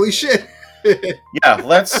Box. Holy shit. Yeah,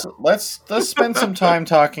 let's spend some time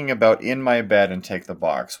talking about In My Bed and Take the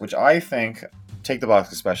Box, which I think Take the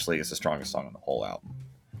Box especially is the strongest song on the whole album.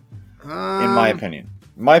 In my opinion.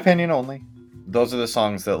 My opinion only. Those are the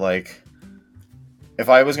songs that, like, if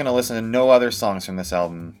I was going to listen to no other songs from this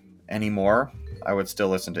album anymore, I would still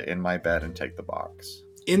listen to In My Bed and Take the Box.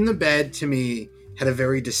 In the Bed, to me, had a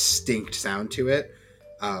very distinct sound to it.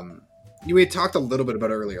 We had talked a little bit about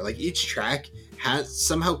it earlier. Like, each track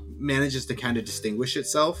somehow manages to kind of distinguish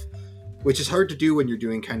itself, which is hard to do when you're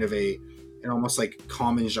doing kind of an almost like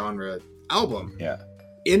common genre album. Yeah.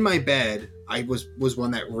 In My Bed, I was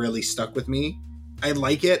one that really stuck with me. I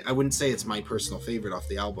like it. I wouldn't say it's my personal favorite off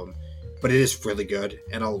the album, but it is really good.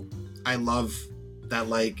 And I love that,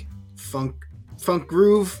 like, funk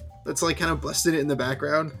groove that's, like, kind of busted in the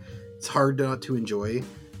background. It's hard not to enjoy.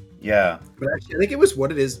 Yeah. But actually, I think it was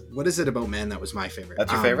What Is It About Men that was my favorite.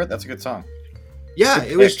 That's your favorite? That's a good song. Yeah,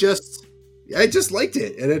 it was just, I just liked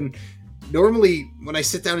it. And then normally when I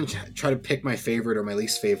sit down and try to pick my favorite or my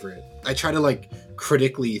least favorite, I try to, like,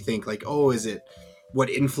 critically think, like, oh, is it, what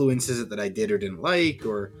influence is it that I did or didn't like?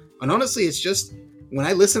 And honestly, it's just, when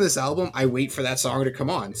I listen to this album, I wait for that song to come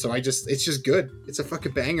on. So it's just good. It's a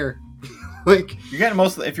fucking banger. Like, you're getting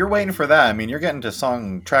if you're waiting for that, I mean, you're getting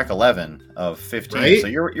to track 11 of 15. Right? So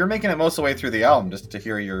you're making it most of the way through the album just to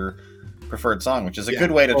hear your preferred song, which is a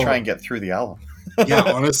good way to try and get through the album. Yeah,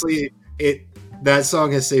 honestly, that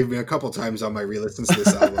song has saved me a couple times on my re-listens to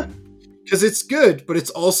this album. Because it's good, but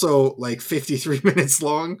it's also like 53 minutes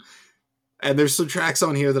long. And there's some tracks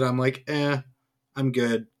on here that I'm like, I'm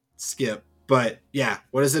good. Skip. But yeah,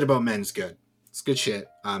 What Is It About Men's good. It's good shit.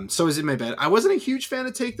 So Is In My Bed. I wasn't a huge fan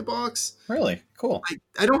of Take the Box. Really? Cool.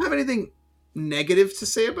 I don't have anything negative to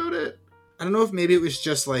say about it. I don't know if maybe it was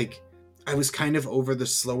just like, I was kind of over the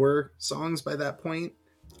slower songs by that point.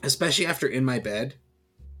 Especially after In My Bed.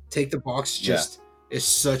 Take the Box just is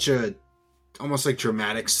such a almost like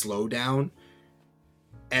dramatic slowdown.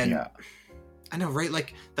 And I know, right?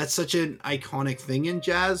 Like, that's such an iconic thing in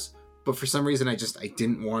jazz, but for some reason I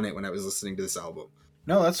didn't want it when I was listening to this album.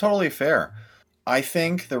 No, that's totally fair. I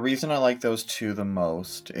think the reason I like those two the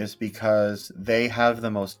most is because they have the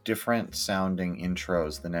most different sounding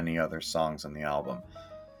intros than any other songs on the album.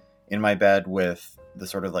 In My Bed with the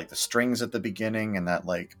sort of like the strings at the beginning and that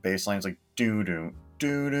like bass line's like doo doo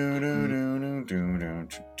doo doo doo doo doo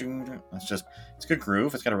doo doo. It's good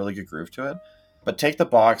groove. It's got a really good groove to it. But Take the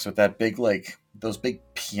Box with that big, like, those big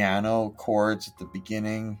piano chords at the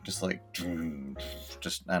beginning, just like,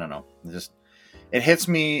 I don't know. It hits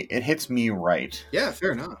me right. Yeah,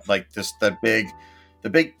 fair enough. Like, the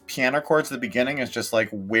big piano chords at the beginning is just like,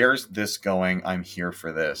 where's this going? I'm here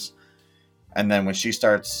for this. And then when she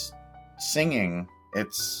starts singing,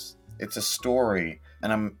 it's a story.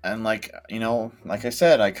 And like, you know, like I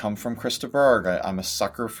said, I come from Krista Berg. I'm a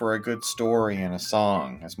sucker for a good story and a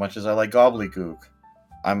song. As much as I like gobbledygook,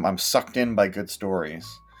 I'm sucked in by good stories.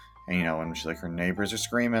 And, you know, when she's like, her neighbors are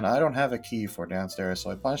screaming, I don't have a key for downstairs, so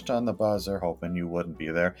I punched on the buzzer hoping you wouldn't be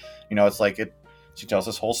there. You know, it's like she tells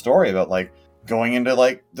this whole story about, like, going into,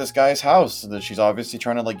 like, this guy's house that she's obviously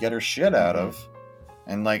trying to, like, get her shit out of.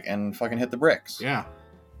 and fucking hit the bricks. Yeah.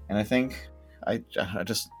 And I think I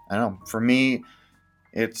don't know. For me,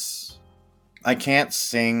 I can't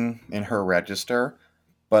sing in her register,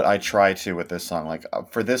 but I try to with this song. Like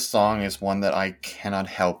for this song is one that I cannot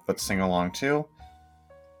help but sing along to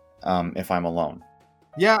if I'm alone.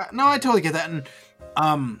 Yeah, no, I totally get that. And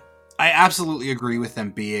I absolutely agree with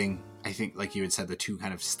them being, I think, like you had said, the two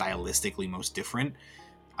kind of stylistically most different.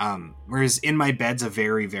 Whereas In My Bed's a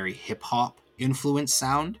very, very hip-hop influenced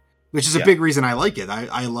sound, which is a big reason I like it.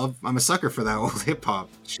 I'm a sucker for that old hip-hop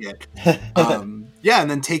shit. Yeah,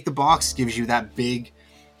 and then Take the Box gives you that big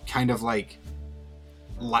kind of like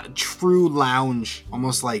true lounge,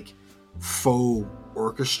 almost like faux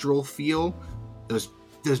orchestral feel. Those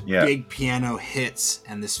big piano hits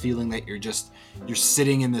and this feeling that you're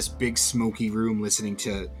sitting in this big smoky room listening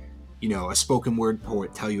to, a spoken word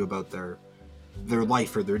poet tell you about their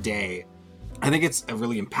life or their day. I think it's a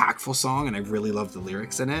really impactful song, and I really love the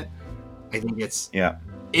lyrics in it. I think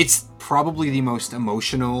it's probably the most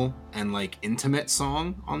emotional and like intimate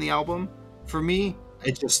song on the album for me.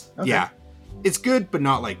 It just it's good, but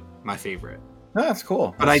not like my favorite. No, that's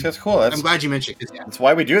cool. But that's cool. I'm glad you mentioned it. That's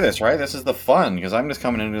why we do this, right? This is the fun, because I'm just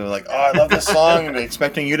coming into like, oh, I love this song, and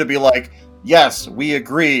expecting you to be like, yes, we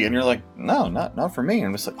agree, and you're like, no, not for me. And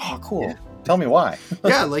I'm just like, oh, cool. Yeah. Tell me why.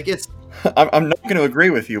 Yeah, like it's. I'm not going to agree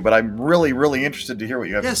with you, but I'm really, really interested to hear what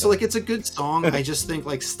you have to say. Yeah, so like it's a good song. I just think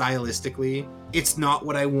like stylistically, it's not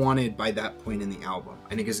what I wanted by that point in the album.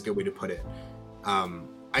 I think is a good way to put it.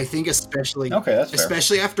 I think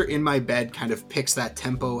especially after In My Bed kind of picks that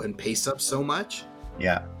tempo and pace up so much.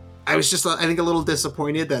 Yeah. I was just, I think, a little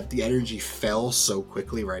disappointed that the energy fell so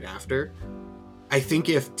quickly right after. I think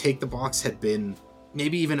if Take the Box had been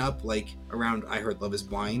maybe even up like around I Heard Love Is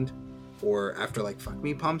Blind or after like Fuck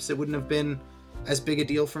Me Pumps, it wouldn't have been as big a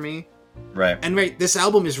deal for me. Right. And this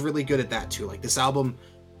album is really good at that too. Like this album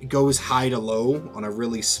goes high to low on a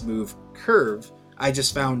really smooth curve. I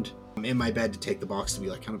just found In My Bed to Take the Box to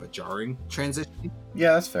be like kind of a jarring transition.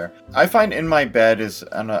 Yeah, that's fair. I find In My Bed is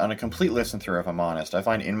on a complete listen through, if I'm honest. I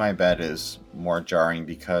find In My Bed is more jarring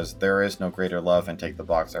because There Is No Greater Love and Take the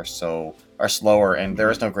Box are slower, and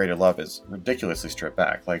There Is No Greater Love is ridiculously stripped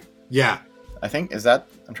back. Like, yeah. I think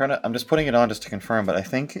I'm just putting it on just to confirm, but I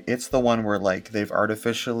think it's the one where like they've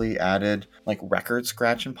artificially added like record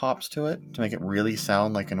scratch and pops to it to make it really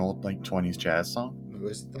sound like an old like 20s jazz song.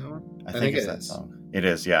 Was it that one? I think it's that song. It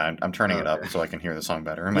is, yeah. I'm turning it up so I can hear the song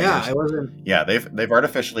better. I wasn't. Yeah, they've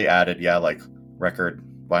artificially added like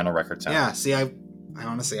vinyl record sound. Yeah, see, I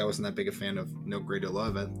honestly I wasn't that big a fan of No Greater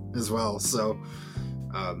Love as well. So,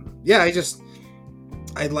 I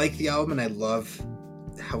like the album and I love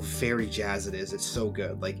how very jazz it is. It's so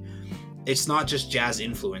good. Like, it's not just jazz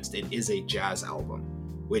influenced; it is a jazz album,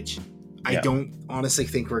 which I don't honestly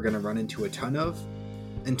think we're gonna run into a ton of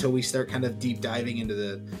until we start kind of deep diving into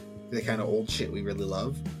the kind of old shit we really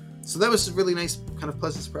love. So that was a really nice kind of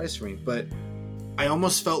pleasant surprise for me. But I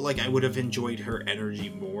almost felt like I would have enjoyed her energy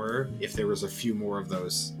more if there was a few more of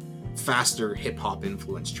those faster hip-hop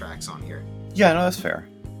influenced tracks on here. Yeah, no, that's fair.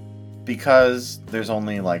 Because there's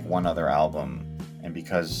only like one other album, and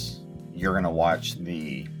because you're going to watch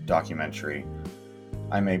the documentary,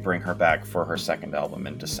 I may bring her back for her second album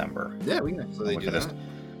in December. Yeah, we can actually do that. Just,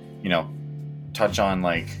 touch on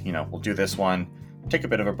we'll do this one, take a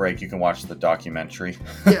bit of a break, you can watch the documentary.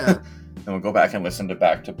 Yeah. And we'll go back and listen to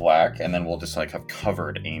Back to Black, and then we'll just have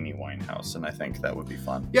covered Amy Winehouse, and I think that would be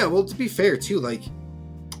fun. Yeah, well, to be fair too,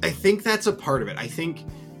 I think that's a part of it. I think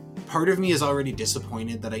part of me is already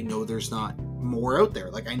disappointed that I know there's not more out there.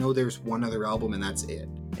 I know there's one other album and that's it.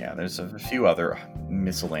 Yeah, there's a few other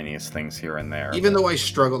miscellaneous things here and there. Even though I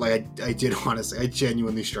struggled, I did honestly, I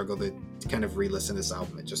genuinely struggled to kind of re-listen to this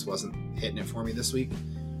album. It just wasn't hitting it for me this week.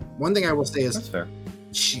 One thing I will say is that's fair.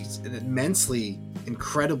 She's an immensely,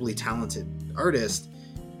 incredibly talented artist,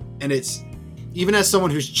 and it's, even as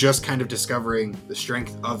someone who's just kind of discovering the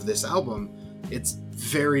strength of this album, it's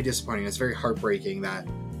very disappointing. It's very heartbreaking that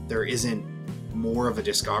there isn't more of a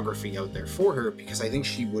discography out there for her, because I think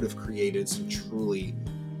she would have created some truly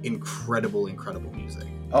incredible music.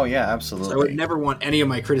 Oh yeah, absolutely. So I would never want any of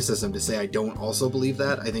my criticism to say I don't also believe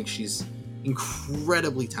that. I think she's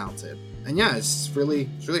incredibly talented. And yeah, it's really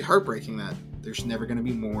heartbreaking that there's never going to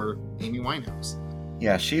be more Amy Winehouse.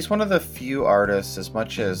 Yeah, she's one of the few artists, as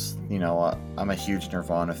much as, I'm a huge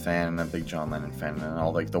Nirvana fan and a big John Lennon fan and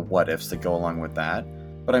all the what ifs that go along with that.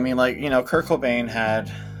 But I mean, Kurt Cobain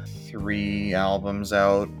had 3 albums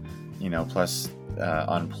out, plus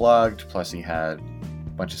Unplugged, plus he had a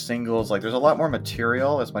bunch of singles. There's a lot more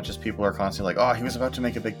material, as much as people are constantly he was about to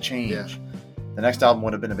make a big change. Yeah. The next album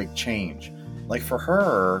would have been a big change. For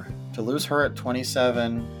her, to lose her at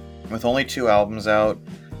 27 with only 2 albums out.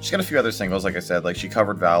 She's got a few other singles, like I said. Like, she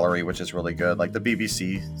covered Valerie, which is really good. Like, the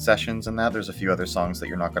BBC sessions and that, there's a few other songs that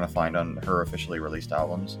you're not going to find on her officially released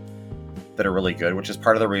albums that are really good, which is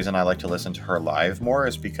part of the reason I like to listen to her live more,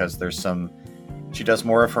 is because she does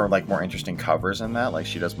more of her, like, more interesting covers in that. Like,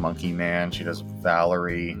 she does Monkey Man, she does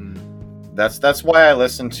Valerie. That's why I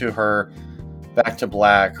listen to her Back to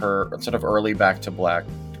Black, her sort of early Back to Black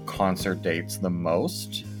concert dates the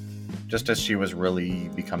most, just as she was really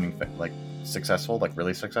becoming, like, successful, like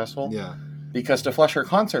really successful. Yeah. Because to flush her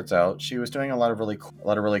concerts out, she was doing a lot of really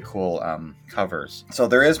cool covers. So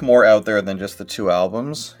there is more out there than just the 2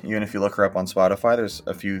 albums. Even if you look her up on Spotify, there's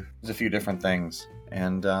a few different things.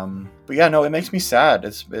 And but yeah, no, it makes me sad.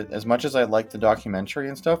 As much as I like the documentary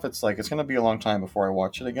and stuff, it's like it's gonna be a long time before I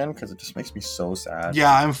watch it again because it just makes me so sad.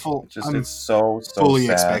 Yeah, I'm it's so fully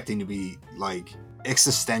sad. expecting to be like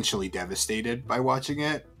existentially devastated by watching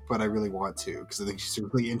it, but I really want to because I think she's a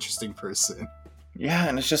really interesting person. Yeah,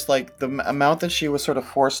 and it's just like the amount that she was sort of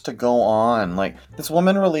forced to go on. Like, this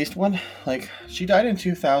woman released she died in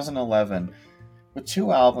 2011 with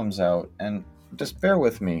 2 albums out, and just bear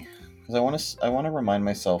with me because I want to remind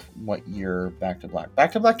myself what year Back to Black.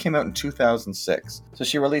 Back to Black came out in 2006. So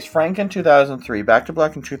she released Frank in 2003, Back to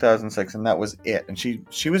Black in 2006, and that was it. And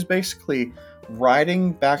she was basically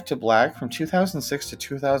riding Back to Black from 2006 to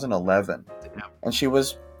 2011. Yeah. And she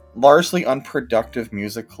was largely unproductive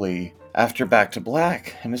musically after Back to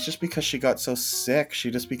Black, and it's just because she got so sick.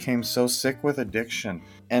 She just became so sick with addiction,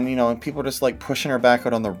 and and people just like pushing her back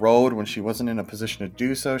out on the road when she wasn't in a position to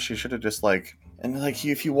do so. She should have just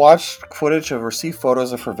if you watch footage of or see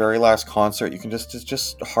photos of her very last concert, you can it's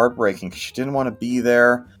just heartbreaking because she didn't want to be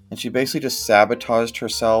there, and she basically just sabotaged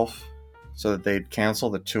herself so that they'd cancel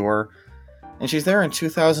the tour. And she's there in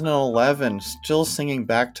 2011 still singing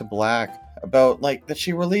Back to Black about that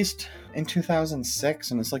she released in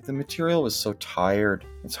 2006, and it's like the material was so tired.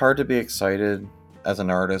 It's hard to be excited as an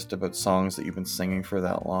artist about songs that you've been singing for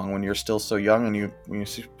that long when you're still so young, and you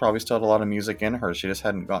probably still had a lot of music in her. She just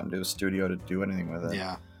hadn't gotten to a studio to do anything with it.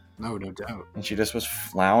 Yeah, no doubt. And she just was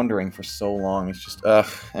floundering for so long. It's just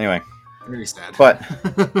anyway, very sad. But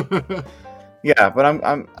yeah,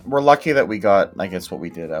 but we're lucky that we got, I guess, what we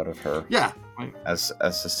did out of her. Yeah, as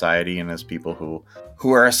society and as people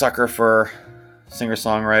who are a sucker for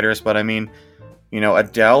singer-songwriters. But I mean,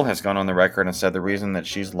 Adele has gone on the record and said the reason that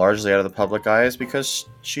she's largely out of the public eye is because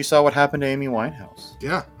she saw what happened to Amy Winehouse.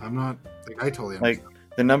 Yeah, I totally understand.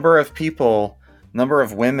 The number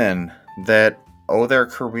of women that owe their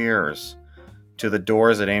careers to the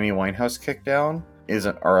doors that Amy Winehouse kicked down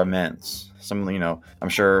are immense. I'm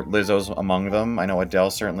sure Lizzo's among them. I know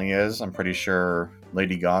Adele certainly is. I'm pretty sure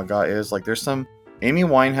Lady Gaga is. Amy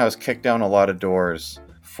Winehouse kicked down a lot of doors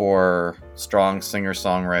for strong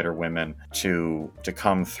singer-songwriter women to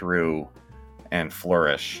come through and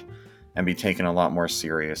flourish and be taken a lot more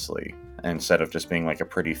seriously instead of just being like a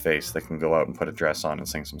pretty face that can go out and put a dress on and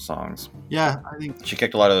sing some songs. Yeah, I think she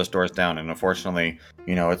kicked a lot of those doors down, and unfortunately,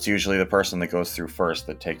 it's usually the person that goes through first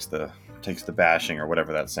that takes the bashing, or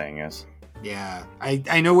whatever that saying is. Yeah,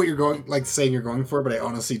 I know what you're saying you're going for, but I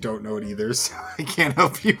honestly don't know it either, so I can't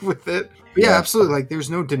help you with it. But yeah, absolutely. There's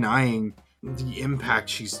no denying the impact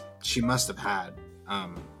she must have had.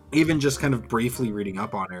 Even just kind of briefly reading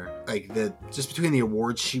up on her, just between the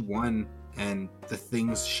awards she won and the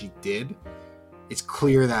things she did, it's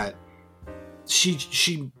clear that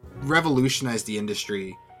she revolutionized the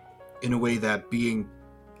industry in a way that being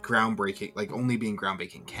groundbreaking, only being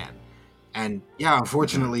groundbreaking can. And yeah,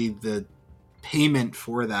 unfortunately, the payment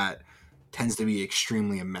for that tends to be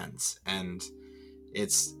extremely immense, and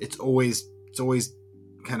it's always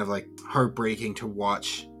kind of heartbreaking to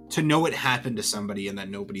watch, to know it happened to somebody and that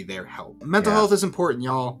nobody there helped. Mental health is important,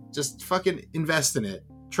 y'all. Just fucking invest in it.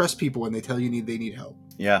 Trust people when they tell you they need help.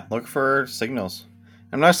 Yeah, look for signals.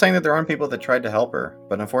 I'm not saying that there aren't people that tried to help her,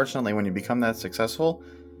 but unfortunately, when you become that successful,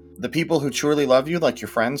 the people who truly love you, like your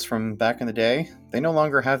friends from back in the day, they no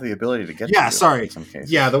longer have the ability to get to you. Sorry. In some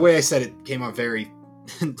cases. Yeah, the way I said it came out very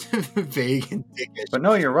vague and dickish. But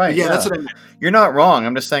no, you're right. Yeah, that's what I meant. You're not wrong.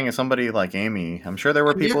 I'm just saying, as somebody like Amy, I'm sure there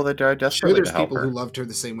were people that died desperately to help her. There's people who loved her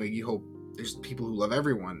the same way you hope there's people who love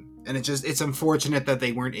everyone. And it's unfortunate that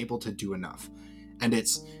they weren't able to do enough. And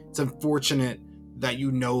it's unfortunate that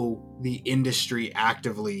the industry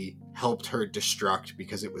actively helped her destruct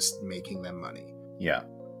because it was making them money. Yeah.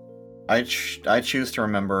 I choose to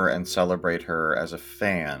remember and celebrate her as a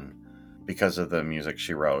fan because of the music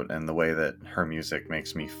she wrote and the way that her music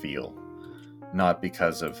makes me feel, not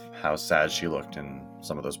because of how sad she looked in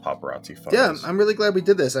some of those paparazzi photos. Yeah, I'm really glad we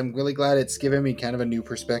did this. I'm really glad it's given me kind of a new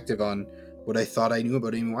perspective on what I thought I knew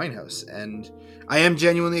about Amy Winehouse. And I am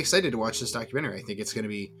genuinely excited to watch this documentary. I think it's going to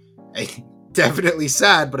be definitely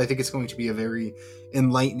sad, but I think it's going to be a very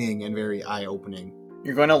enlightening and very eye-opening.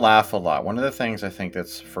 You're going to laugh a lot. One of the things I think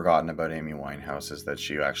that's forgotten about Amy Winehouse is that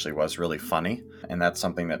she actually was really funny, and that's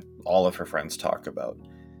something that all of her friends talk about.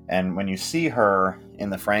 And when you see her in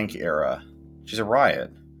the Frank era, she's a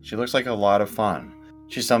riot. She looks like a lot of fun.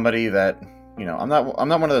 She's somebody that, you know, I'm not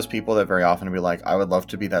one of those people that very often be like, I would love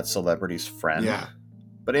to be that celebrity's friend. Yeah.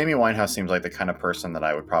 But Amy Winehouse seems like the kind of person that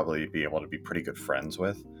I would probably be able to be pretty good friends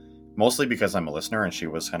with. Mostly because I'm a listener, and she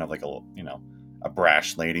was kind of like a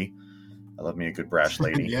brash lady. I love me a good brash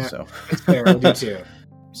lady. Yeah, so it's fair. I do too.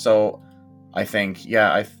 So I think,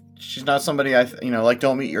 she's not somebody like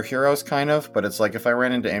don't meet your heroes kind of, but it's like if I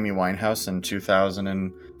ran into Amy Winehouse in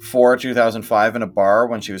 2004, 2005 in a bar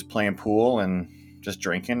when she was playing pool and just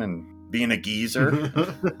drinking and being a geezer.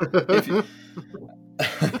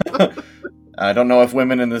 I don't know if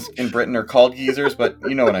women in Britain are called geezers, but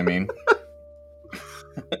you know what I mean.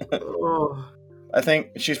 I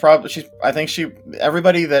think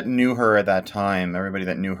everybody that knew her at that time, everybody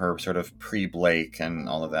that knew her sort of pre-Blake and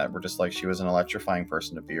all of that, were just like, she was an electrifying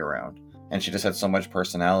person to be around. And she just had so much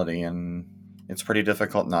personality, and it's pretty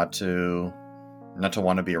difficult not to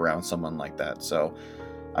want to be around someone like that. So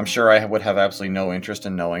I'm sure I would have absolutely no interest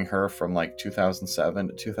in knowing her from like 2007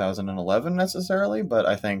 to 2011 necessarily, but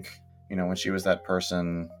I think, you know, when she was that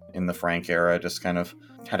person in the Frank era, just kind of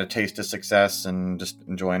had a taste of success and just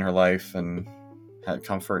enjoying her life and had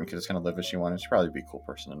comfort and could just kind of live as she wanted, she'd probably be a cool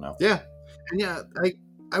person to know. Yeah. And yeah,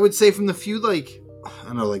 I would say from the few, like, I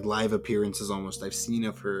don't know, like live appearances almost I've seen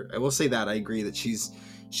of her, I will say that I agree that she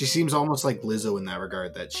seems almost like Lizzo in that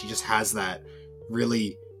regard, that she just has that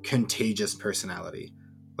really contagious personality.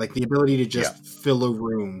 Like the ability to just fill a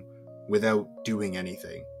room without doing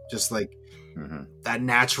anything. Just like that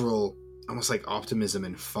natural, almost like optimism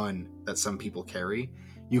and fun that some people carry.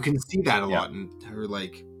 You can see that a lot in her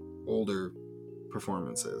like older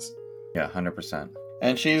performances. Yeah, 100%.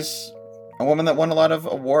 And she's a woman that won a lot of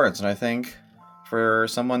awards, and I think for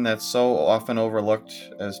someone that's so often overlooked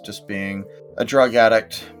as just being a drug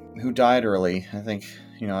addict who died early, I think,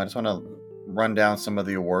 you know, I just want to run down some of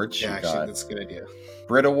the awards she got. Actually, that's a good idea.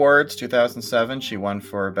 Brit Awards 2007, she won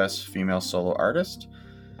for Best Female Solo Artist.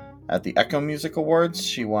 At the Echo Music Awards,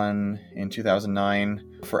 she won in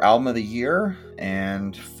 2009 for Album of the Year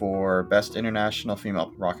and for Best International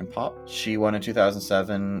Female Rock and Pop. She won in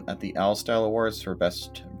 2007 at the Al Style Awards for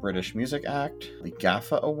Best British Music Act, the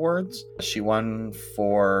GAFA Awards. She won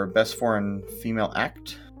for Best Foreign Female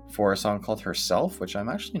Act for a song called Herself, which I'm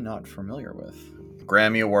actually not familiar with.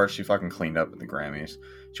 Grammy Awards, she fucking cleaned up at the Grammys.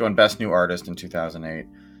 She won Best New Artist in 2008.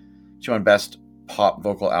 She won Best Pop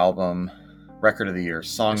Vocal Album, Record of the Year,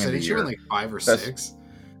 Song of the Year. She won like 5 or 6.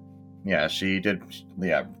 Yeah, she did.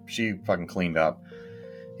 Yeah, she fucking cleaned up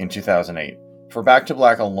in 2008. For Back to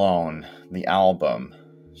Black alone, the album,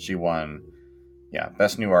 she won,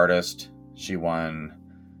 Best New Artist. She won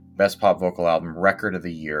Best Pop Vocal Album, Record of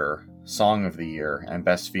the Year, Song of the Year, and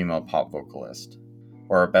Best Female Pop Vocalist,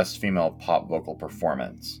 or Best Female Pop Vocal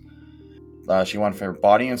Performance. She won for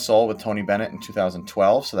Body and Soul with Tony Bennett in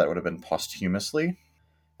 2012, so that would have been posthumously.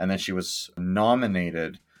 And then she was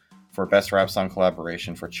nominated for Best Rap Song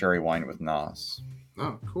Collaboration for Cherry Wine with Nas.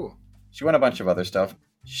 Oh, cool. She won a bunch of other stuff.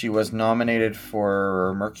 She was nominated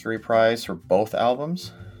for Mercury Prize for both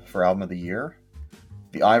albums for Album of the Year.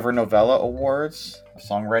 The Ivor Novello Awards,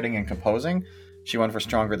 Songwriting and Composing. She won for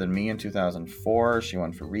Stronger Than Me in 2004. She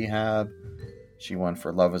won for Rehab. She won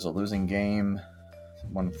for Love Is a Losing Game.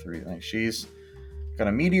 1 of 3. Like, she's got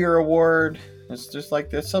a Meteor Award. It's just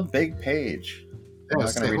like, it's a big page. I'm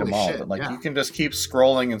not going to read them all, but like you can just keep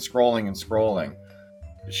scrolling and scrolling and scrolling.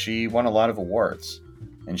 She won a lot of awards,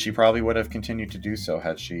 and she probably would have continued to do so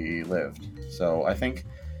had she lived. So I think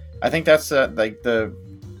that's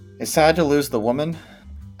it's sad to lose the woman.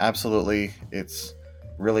 Absolutely, it's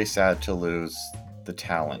really sad to lose the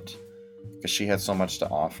talent because she had so much to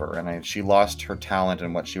offer, and she lost her talent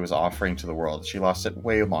and what she was offering to the world. She lost it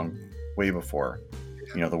way before,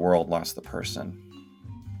 the world lost the person.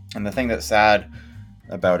 And the thing that's sad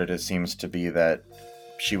about it seems to be that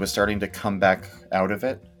she was starting to come back out of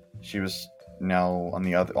it. She was now on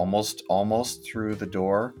the other, almost through the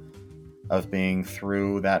door of being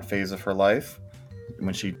through that phase of her life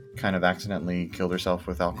when she kind of accidentally killed herself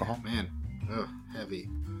with alcohol. Man, heavy.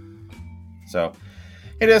 So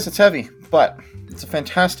it's heavy, but it's a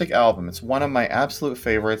fantastic album. It's one of my absolute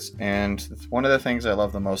favorites, and one of the things I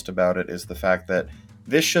love the most about it is the fact that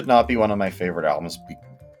this should not be one of my favorite albums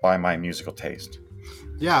by my musical taste.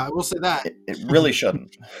 Yeah, I will say that. It really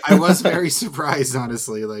shouldn't. I was very surprised,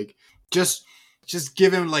 honestly. Like, just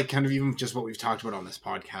given like kind of even just what we've talked about on this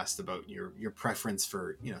podcast about your preference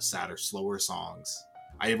for, you know, sadder, slower songs.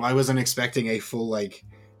 I wasn't expecting a full like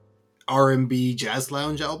R&B jazz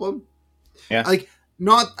lounge album. Yeah. Like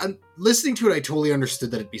not listening to it, I totally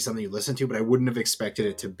understood that it'd be something you listen to, but I wouldn't have expected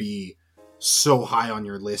it to be so high on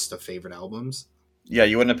your list of favorite albums. Yeah,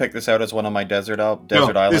 you wouldn't have picked this out as one of my desert island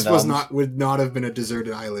This was albums? would not have been a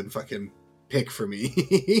Deserted Island fucking pick for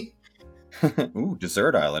me. Ooh,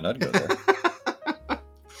 Desert Island, I'd go there.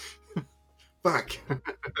 Fuck.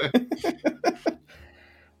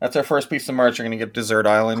 That's our first piece of merch. You're going to get Desert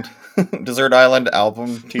Island. Desert Island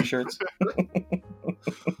album t-shirts.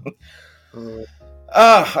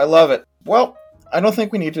 I love it. Well, I don't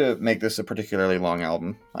think we need to make this a particularly long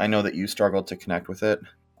album. I know that you struggled to connect with it.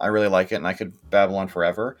 I really like it, and I could babble on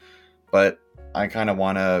forever. But I kind of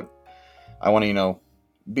want to, you know,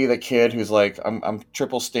 be the kid who's like, I'm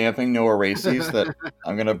triple stamping, no erases. That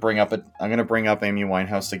I'm gonna bring up Amy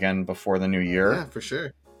Winehouse again before the new year. Yeah, for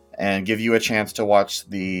sure. And give you a chance to watch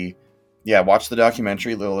the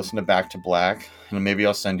documentary, listen to Back to Black, and maybe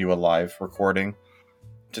I'll send you a live recording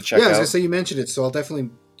to check out. Yeah, I was gonna say you mentioned it, so I'll definitely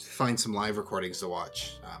find some live recordings to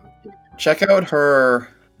watch. Check out her.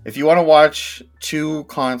 If you want to watch 2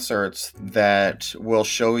 concerts that will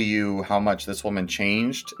show you how much this woman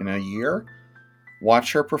changed in a year,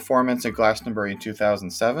 watch her performance at Glastonbury in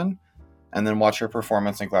 2007, and then watch her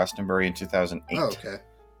performance in Glastonbury in 2008. Oh, okay.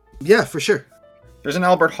 Yeah, for sure. There's an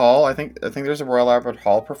Albert Hall. I think there's a Royal Albert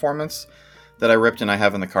Hall performance that I ripped and I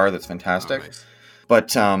have in the car that's fantastic. Oh, nice.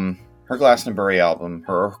 But her Glastonbury album,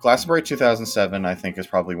 her Glastonbury 2007, I think is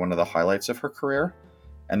probably one of the highlights of her career.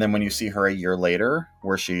 And then when you see her a year later,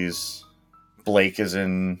 where Blake is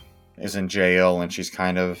in jail and she's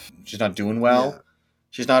not doing well. Yeah.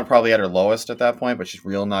 She's not probably at her lowest at that point, but she's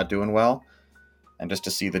real not doing well. And just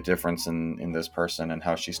to see the difference in this person and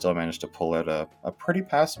how she still managed to pull out a pretty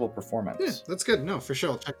passable performance. Yeah, that's good. No, for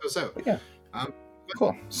sure. I'll check those out. But yeah.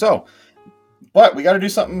 Cool. So, but we got to do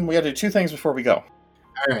something. We got to do 2 things before we go. All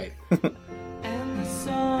right. And the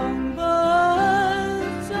songbirds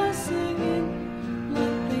are singing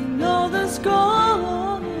like they know the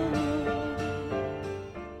score.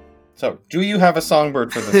 So, do you have a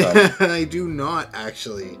songbird for this album? I do not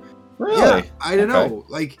actually. Really? Yeah, I don't Okay. know.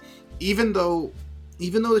 Like, even though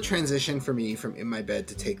the transition for me from In My Bed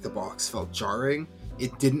to Take the Box felt jarring,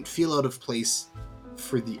 it didn't feel out of place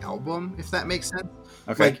for the album, if that makes sense.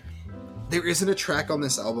 Okay. Like, there isn't a track on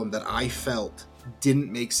this album that I felt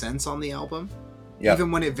didn't make sense on the album. Yeah. Even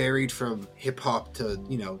when it varied from hip hop to,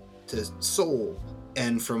 you know, to soul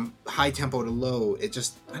and from high tempo to low, it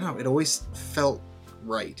just, I don't know, it always felt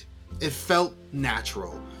right. It felt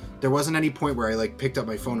natural. There wasn't any point where I like picked up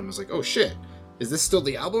my phone and was like, oh shit, is this still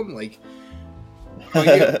the album? Like,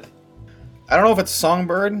 I don't know if it's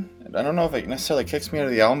Songbird. I don't know if it necessarily kicks me out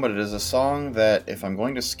of the album, but it is a song that if I'm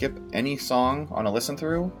going to skip any song on a listen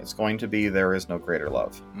through, it's going to be There Is No Greater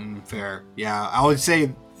Love. Fair. Yeah, I would say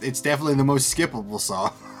it's definitely the most skippable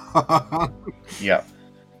song. Yeah.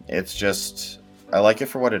 It's just, I like it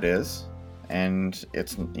for what it is. And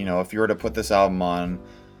it's, you know, if you were to put this album on,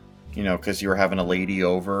 you know, because you were having a lady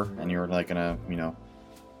over and you were like you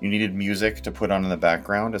needed music to put on in the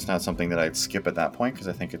background, it's not something that I'd skip at that point because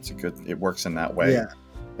I think it works in that way. Yeah.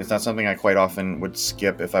 It's not something I quite often would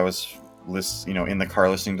skip if I was in the car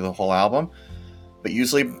listening to the whole album. But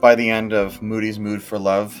usually by the end of Moody's Mood for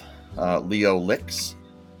Love, Leo licks,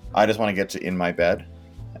 I just want to get to In My Bed,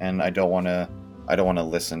 and I don't want to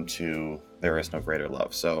listen to There Is No Greater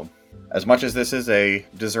Love. So as much as this is a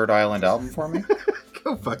Desert Island album for me,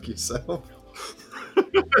 Go fuck yourself.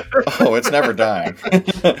 oh, it's never dying.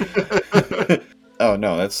 Oh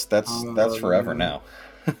no, that's forever now.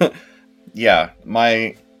 Yeah,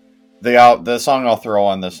 the song I'll throw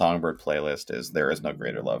on the Songbird playlist is There Is No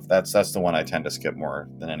Greater Love. That's the one I tend to skip more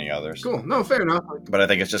than any others. Cool. No, fair enough. But I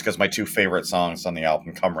think it's just because my 2 favorite songs on the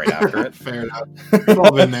album come right after it. Fair enough. We've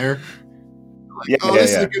all been there. Like, Yeah,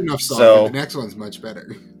 this is a good enough song, So- but the next one's much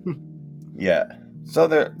better. Yeah. So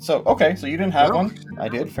you didn't have No. one. I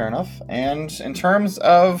did, fair enough. And in terms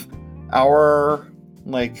of our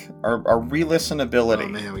re-listenability. Oh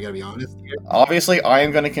man, we gotta be honest here. Obviously, I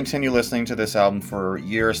am going to continue listening to this album for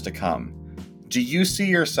years to come. Do you see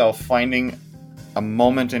yourself finding a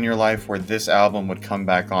moment in your life where this album would come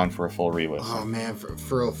back on for a full re-listen? Oh man,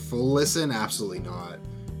 for a full listen, absolutely not.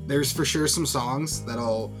 There's for sure some songs that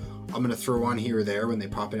I'm gonna throw on here or there when they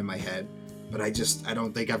pop into my head, but I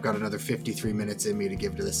don't think I've got another 53 minutes in me to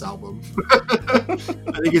give to this album.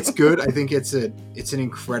 I think it's good. I think it's an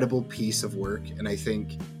incredible piece of work, and I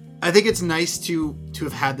think it's nice to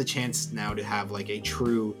have had the chance now to have like a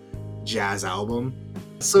true jazz album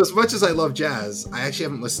So as much as I love jazz, I actually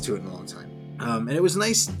haven't listened to it in a long time. And it was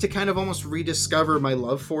nice to kind of almost rediscover my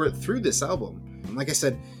love for it through this album. And like I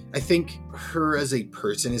said, I think her as a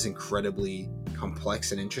person is incredibly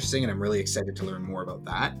complex and interesting, and I'm really excited to learn more about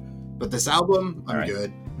that. But this album, I'm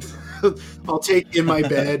good. I'll take In My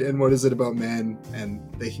Bed and What Is It About Men, and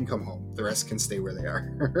they can come home. The rest can stay where they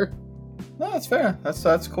are. No, that's fair.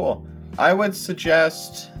 That's cool. I would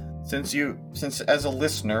suggest, since as a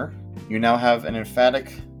listener, you now have an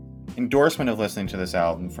emphatic endorsement of listening to this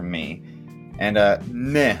album from me, and a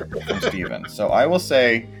meh from Steven. So I will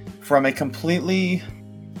say, from a completely,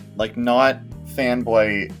 not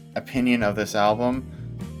fanboy opinion of this album,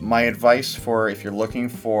 my advice for if you're looking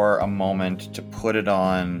for a moment to put it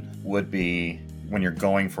on would be when you're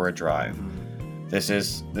going for a drive. This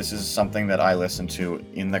is something that I listen to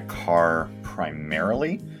in the car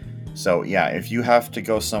primarily. So yeah, if you have to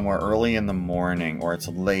go somewhere early in the morning or it's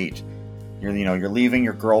late, you're leaving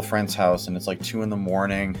your girlfriend's house and it's 2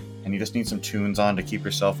 a.m. and you just need some tunes on to keep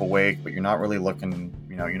yourself awake, but you're not really looking,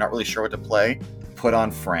 you're not really sure what to play, put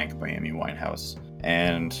on Frank by Amy Winehouse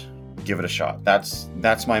and give it a shot.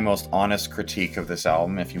 That's my most honest critique of this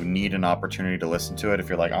album. If you need an opportunity to listen to it, if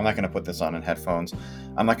you're like, I'm not going to put this on in headphones,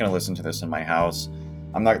 I'm not going to listen to this in my house,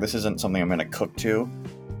 this isn't something I'm going to cook to.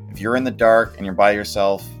 If you're in the dark and you're by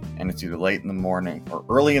yourself and it's either late in the morning or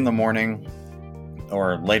early in the morning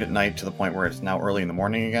or late at night to the point where it's now early in the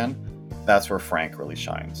morning again, that's where Frank really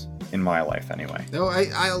shines, in my life anyway. No,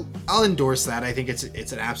 I'll endorse that. I think it's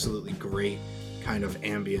an absolutely great kind of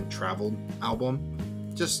ambient travel album.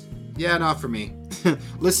 Just, yeah, not for me.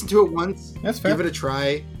 Listen to it once, that's fair. Give it a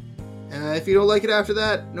try. If you don't like it after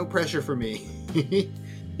that, no pressure for me.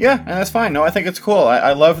 Yeah, and that's fine. No, I think it's cool.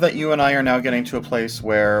 I love that you and I are now getting to a place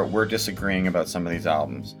where we're disagreeing about some of these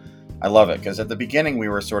albums. I love it, because at the beginning we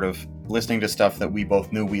were sort of listening to stuff that we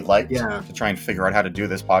both knew we liked to try and figure out how to do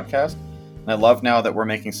this podcast. And I love now that we're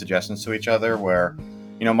making suggestions to each other where,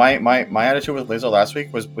 my attitude with Lizzo last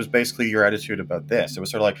week was basically your attitude about this. It was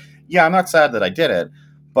sort of like, yeah, I'm not sad that I did it,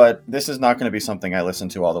 but this is not going to be something I listen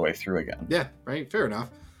to all the way through again. Yeah, right. Fair enough.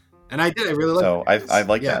 And I did. I really liked it. So I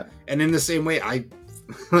like that. And in the same way, I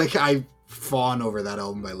fawn over that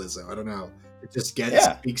album by Lizzo. I don't know. It just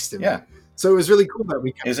speaks to me. Yeah. So it was really cool that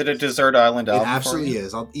we... Is it a desert island album? It absolutely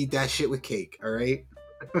is. I'll eat that shit with cake, all right?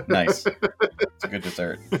 Nice. It's a good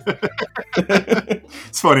dessert.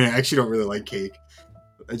 It's funny, I actually don't really like cake.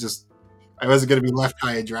 I wasn't going to be left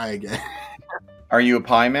high and dry again. Are you a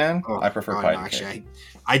pie man? Oh, I prefer pie to actually, cake.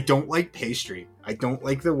 I don't like pastry. I don't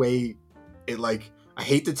like the way it, I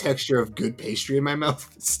hate the texture of good pastry in my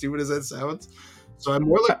mouth, as stupid as that sounds. So I'm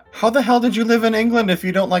more like... How the hell did you live in England if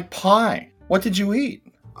you don't like pie? What did you eat?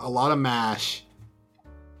 A lot of mash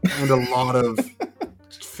and a lot of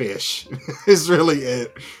fish is really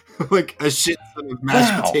it. A shit ton of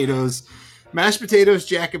mashed potatoes,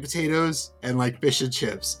 jacket potatoes, and fish and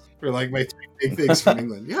chips are my 3 big things from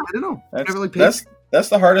England. Yeah, I don't know. I never like pastry. That's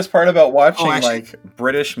the hardest part about watching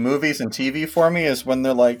British movies and TV for me is when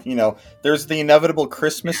they're there's the inevitable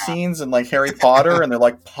Christmas scenes in Harry Potter and they're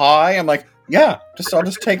like pie. I'm like, yeah, I'll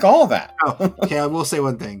just take all of that. Oh, okay, I will say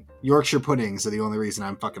one thing. Yorkshire puddings are the only reason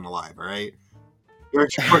I'm fucking alive, all right?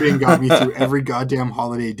 Yorkshire pudding got me through every goddamn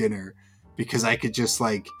holiday dinner because I could just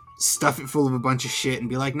stuff it full of a bunch of shit and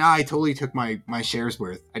be like, nah, I totally took my share's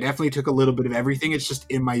worth. I definitely took a little bit of everything. It's just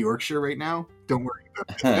in my Yorkshire right now. Don't worry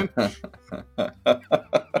about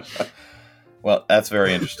it. Well, that's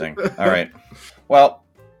very interesting. All right. Well,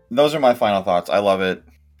 those are my final thoughts. I love it.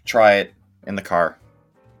 Try it in the car.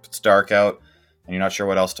 If it's dark out and you're not sure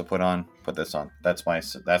what else to put on, put this on. That's my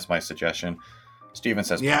suggestion. Steven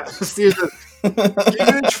says, yeah, Steven says, give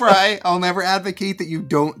it a try. I'll never advocate that you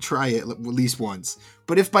don't try it at least once.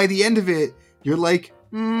 But if by the end of it, you're like,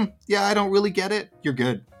 yeah, I don't really get it, you're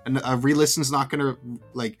good. And a re-listen's not going to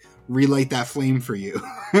relight that flame for you.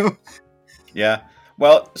 Yeah.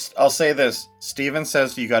 Well, I'll say this. Steven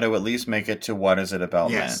says you got to at least make it to What Is It About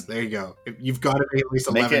Men? Yes, there you go. You've got to make at least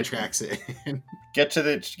 11 tracks in. Get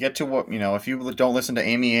to what, if you don't listen to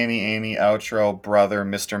Amy, outro, Brother,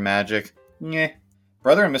 Mr. Magic,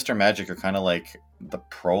 Brother and Mr. Magic are kind of like the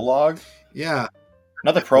prologue. Yeah.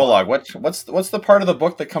 Not the prologue. What's the part of the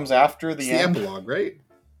book that comes after the end? The epilogue, right?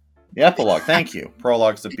 The epilogue. Thank you.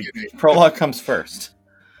 Prologue's prologue comes first.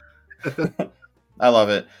 I love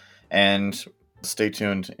it. And stay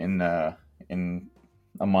tuned in a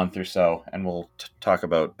month or so, and we'll talk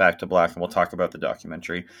about Back to Black, and we'll talk about the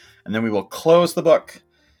documentary, and then we will close the book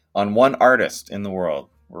on one artist in the world,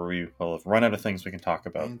 where we will have run out of things we can talk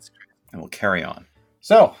about, and we'll carry on.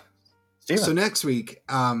 So, Steven. So next week,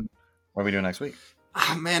 what are we doing next week?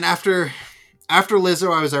 Man, after after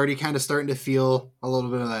Lizzo, I was already kind of starting to feel a little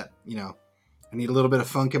bit of that, I need a little bit of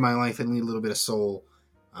funk in my life. I need a little bit of soul.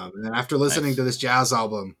 And then after listening to this jazz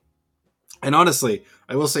album, and honestly,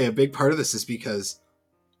 I will say a big part of this is because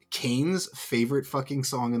Kane's favorite fucking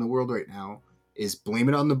song in the world right now is Blame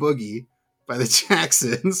It on the Boogie by the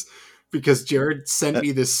Jacksons, because Jared sent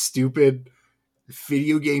me this stupid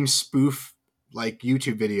video game spoof like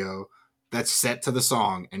YouTube video that's set to the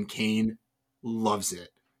song, and Kane loves it.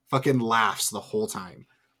 Fucking laughs the whole time.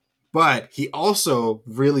 But he also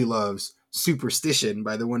really loves Superstition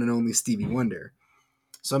by the one and only Stevie Wonder.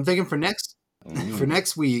 So I'm thinking for next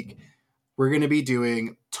week, we're going to be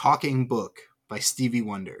doing Talking Book by Stevie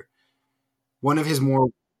Wonder. One of his more...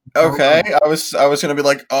 Okay, I was going to be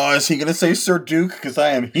like, oh, is he going to say Sir Duke? Because I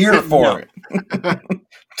am here for it.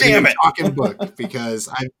 Damn it. Talking Book, because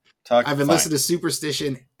I've been listening to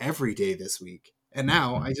Superstition every day this week. And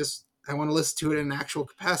now I want to listen to it in an actual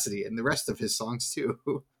capacity, and the rest of his songs too.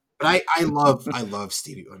 But I love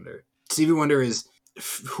Stevie Wonder. Stevie Wonder is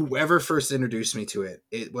whoever first introduced me to it.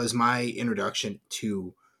 It was my introduction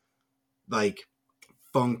to like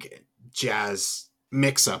funk jazz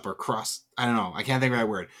mix up or cross. I don't know. I can't think of the right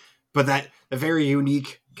word, but that a very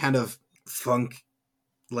unique kind of funk,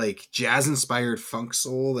 like jazz inspired funk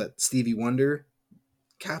soul that Stevie Wonder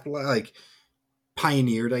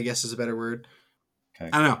pioneered, I guess is a better word. Okay.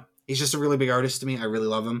 I don't know. He's just a really big artist to me. I really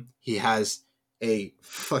love him. He has a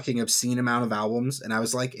fucking obscene amount of albums. And I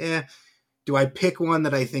was like, do I pick one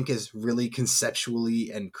that I think is really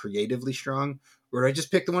conceptually and creatively strong? Or do I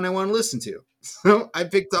just pick the one I want to listen to? So I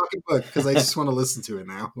picked Talking Book because I just want to listen to it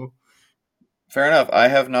now. Fair enough. I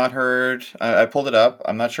have not heard... I pulled it up.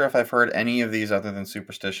 I'm not sure if I've heard any of these other than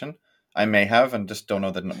Superstition. I may have and just don't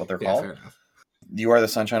know what they're called. Fair enough. You Are the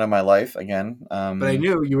Sunshine of My Life, again. But I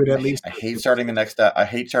knew you would at least... I hate starting the next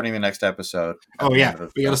episode. Oh, yeah.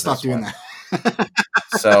 We got to stop doing that.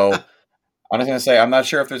 So, I'm just going to say, I'm not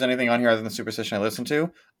sure if there's anything on here other than Superstition I listen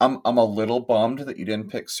to. I'm a little bummed that you didn't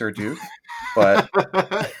pick Sir Duke, but...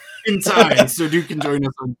 In time, Sir Duke can join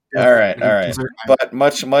us on... All right. But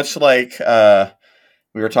much like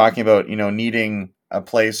we were talking about, needing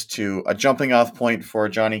a jumping off point for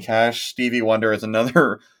Johnny Cash, Stevie Wonder is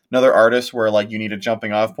another artist where like you need a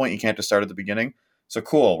jumping off point. You can't just start at the beginning. So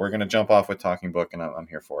cool. We're going to jump off with Talking Book, and I'm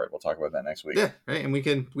here for it. We'll talk about that next week. Yeah, right. And we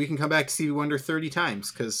can come back to Stevie Wonder 30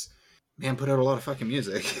 times because man put out a lot of fucking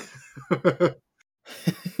music.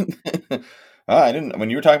 I didn't. When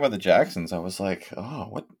you were talking about the Jacksons, I was like,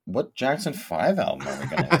 oh, what Jackson 5 album are we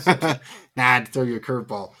going to listen to? Nah, to throw you a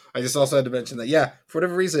curveball. I just also had to mention that, yeah, for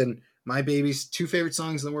whatever reason, my baby's 2 favorite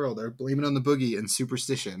songs in the world are Blame It on the Boogie and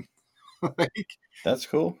Superstition. That's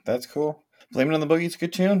cool. Blame It on the Boogie's a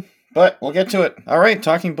good tune, but we'll get to it. All right,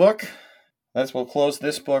 Talking Book. We'll close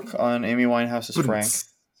this book on Amy Winehouse's Frank.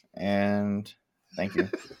 And thank you.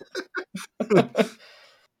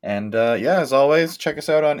 And as always, check us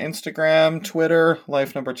out on Instagram, Twitter,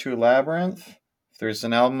 Life Number 2 Labyrinth. If there's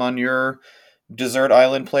an album on your Desert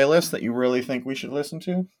Island playlist that you really think we should listen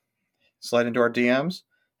to, slide into our DMs,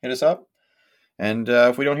 hit us up. And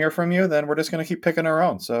if we don't hear from you, then we're just going to keep picking our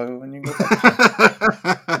own. So when you go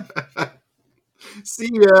see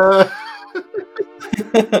ya.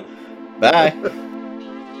 Bye.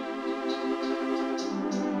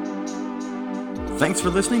 Thanks for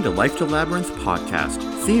listening to Life to Labyrinth podcast.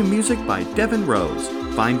 Theme music by Devin Rose.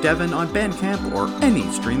 Find Devin on Bandcamp or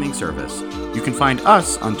any streaming service. You can find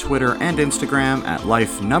us on Twitter and Instagram at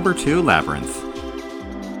Life Number 2 Labyrinth.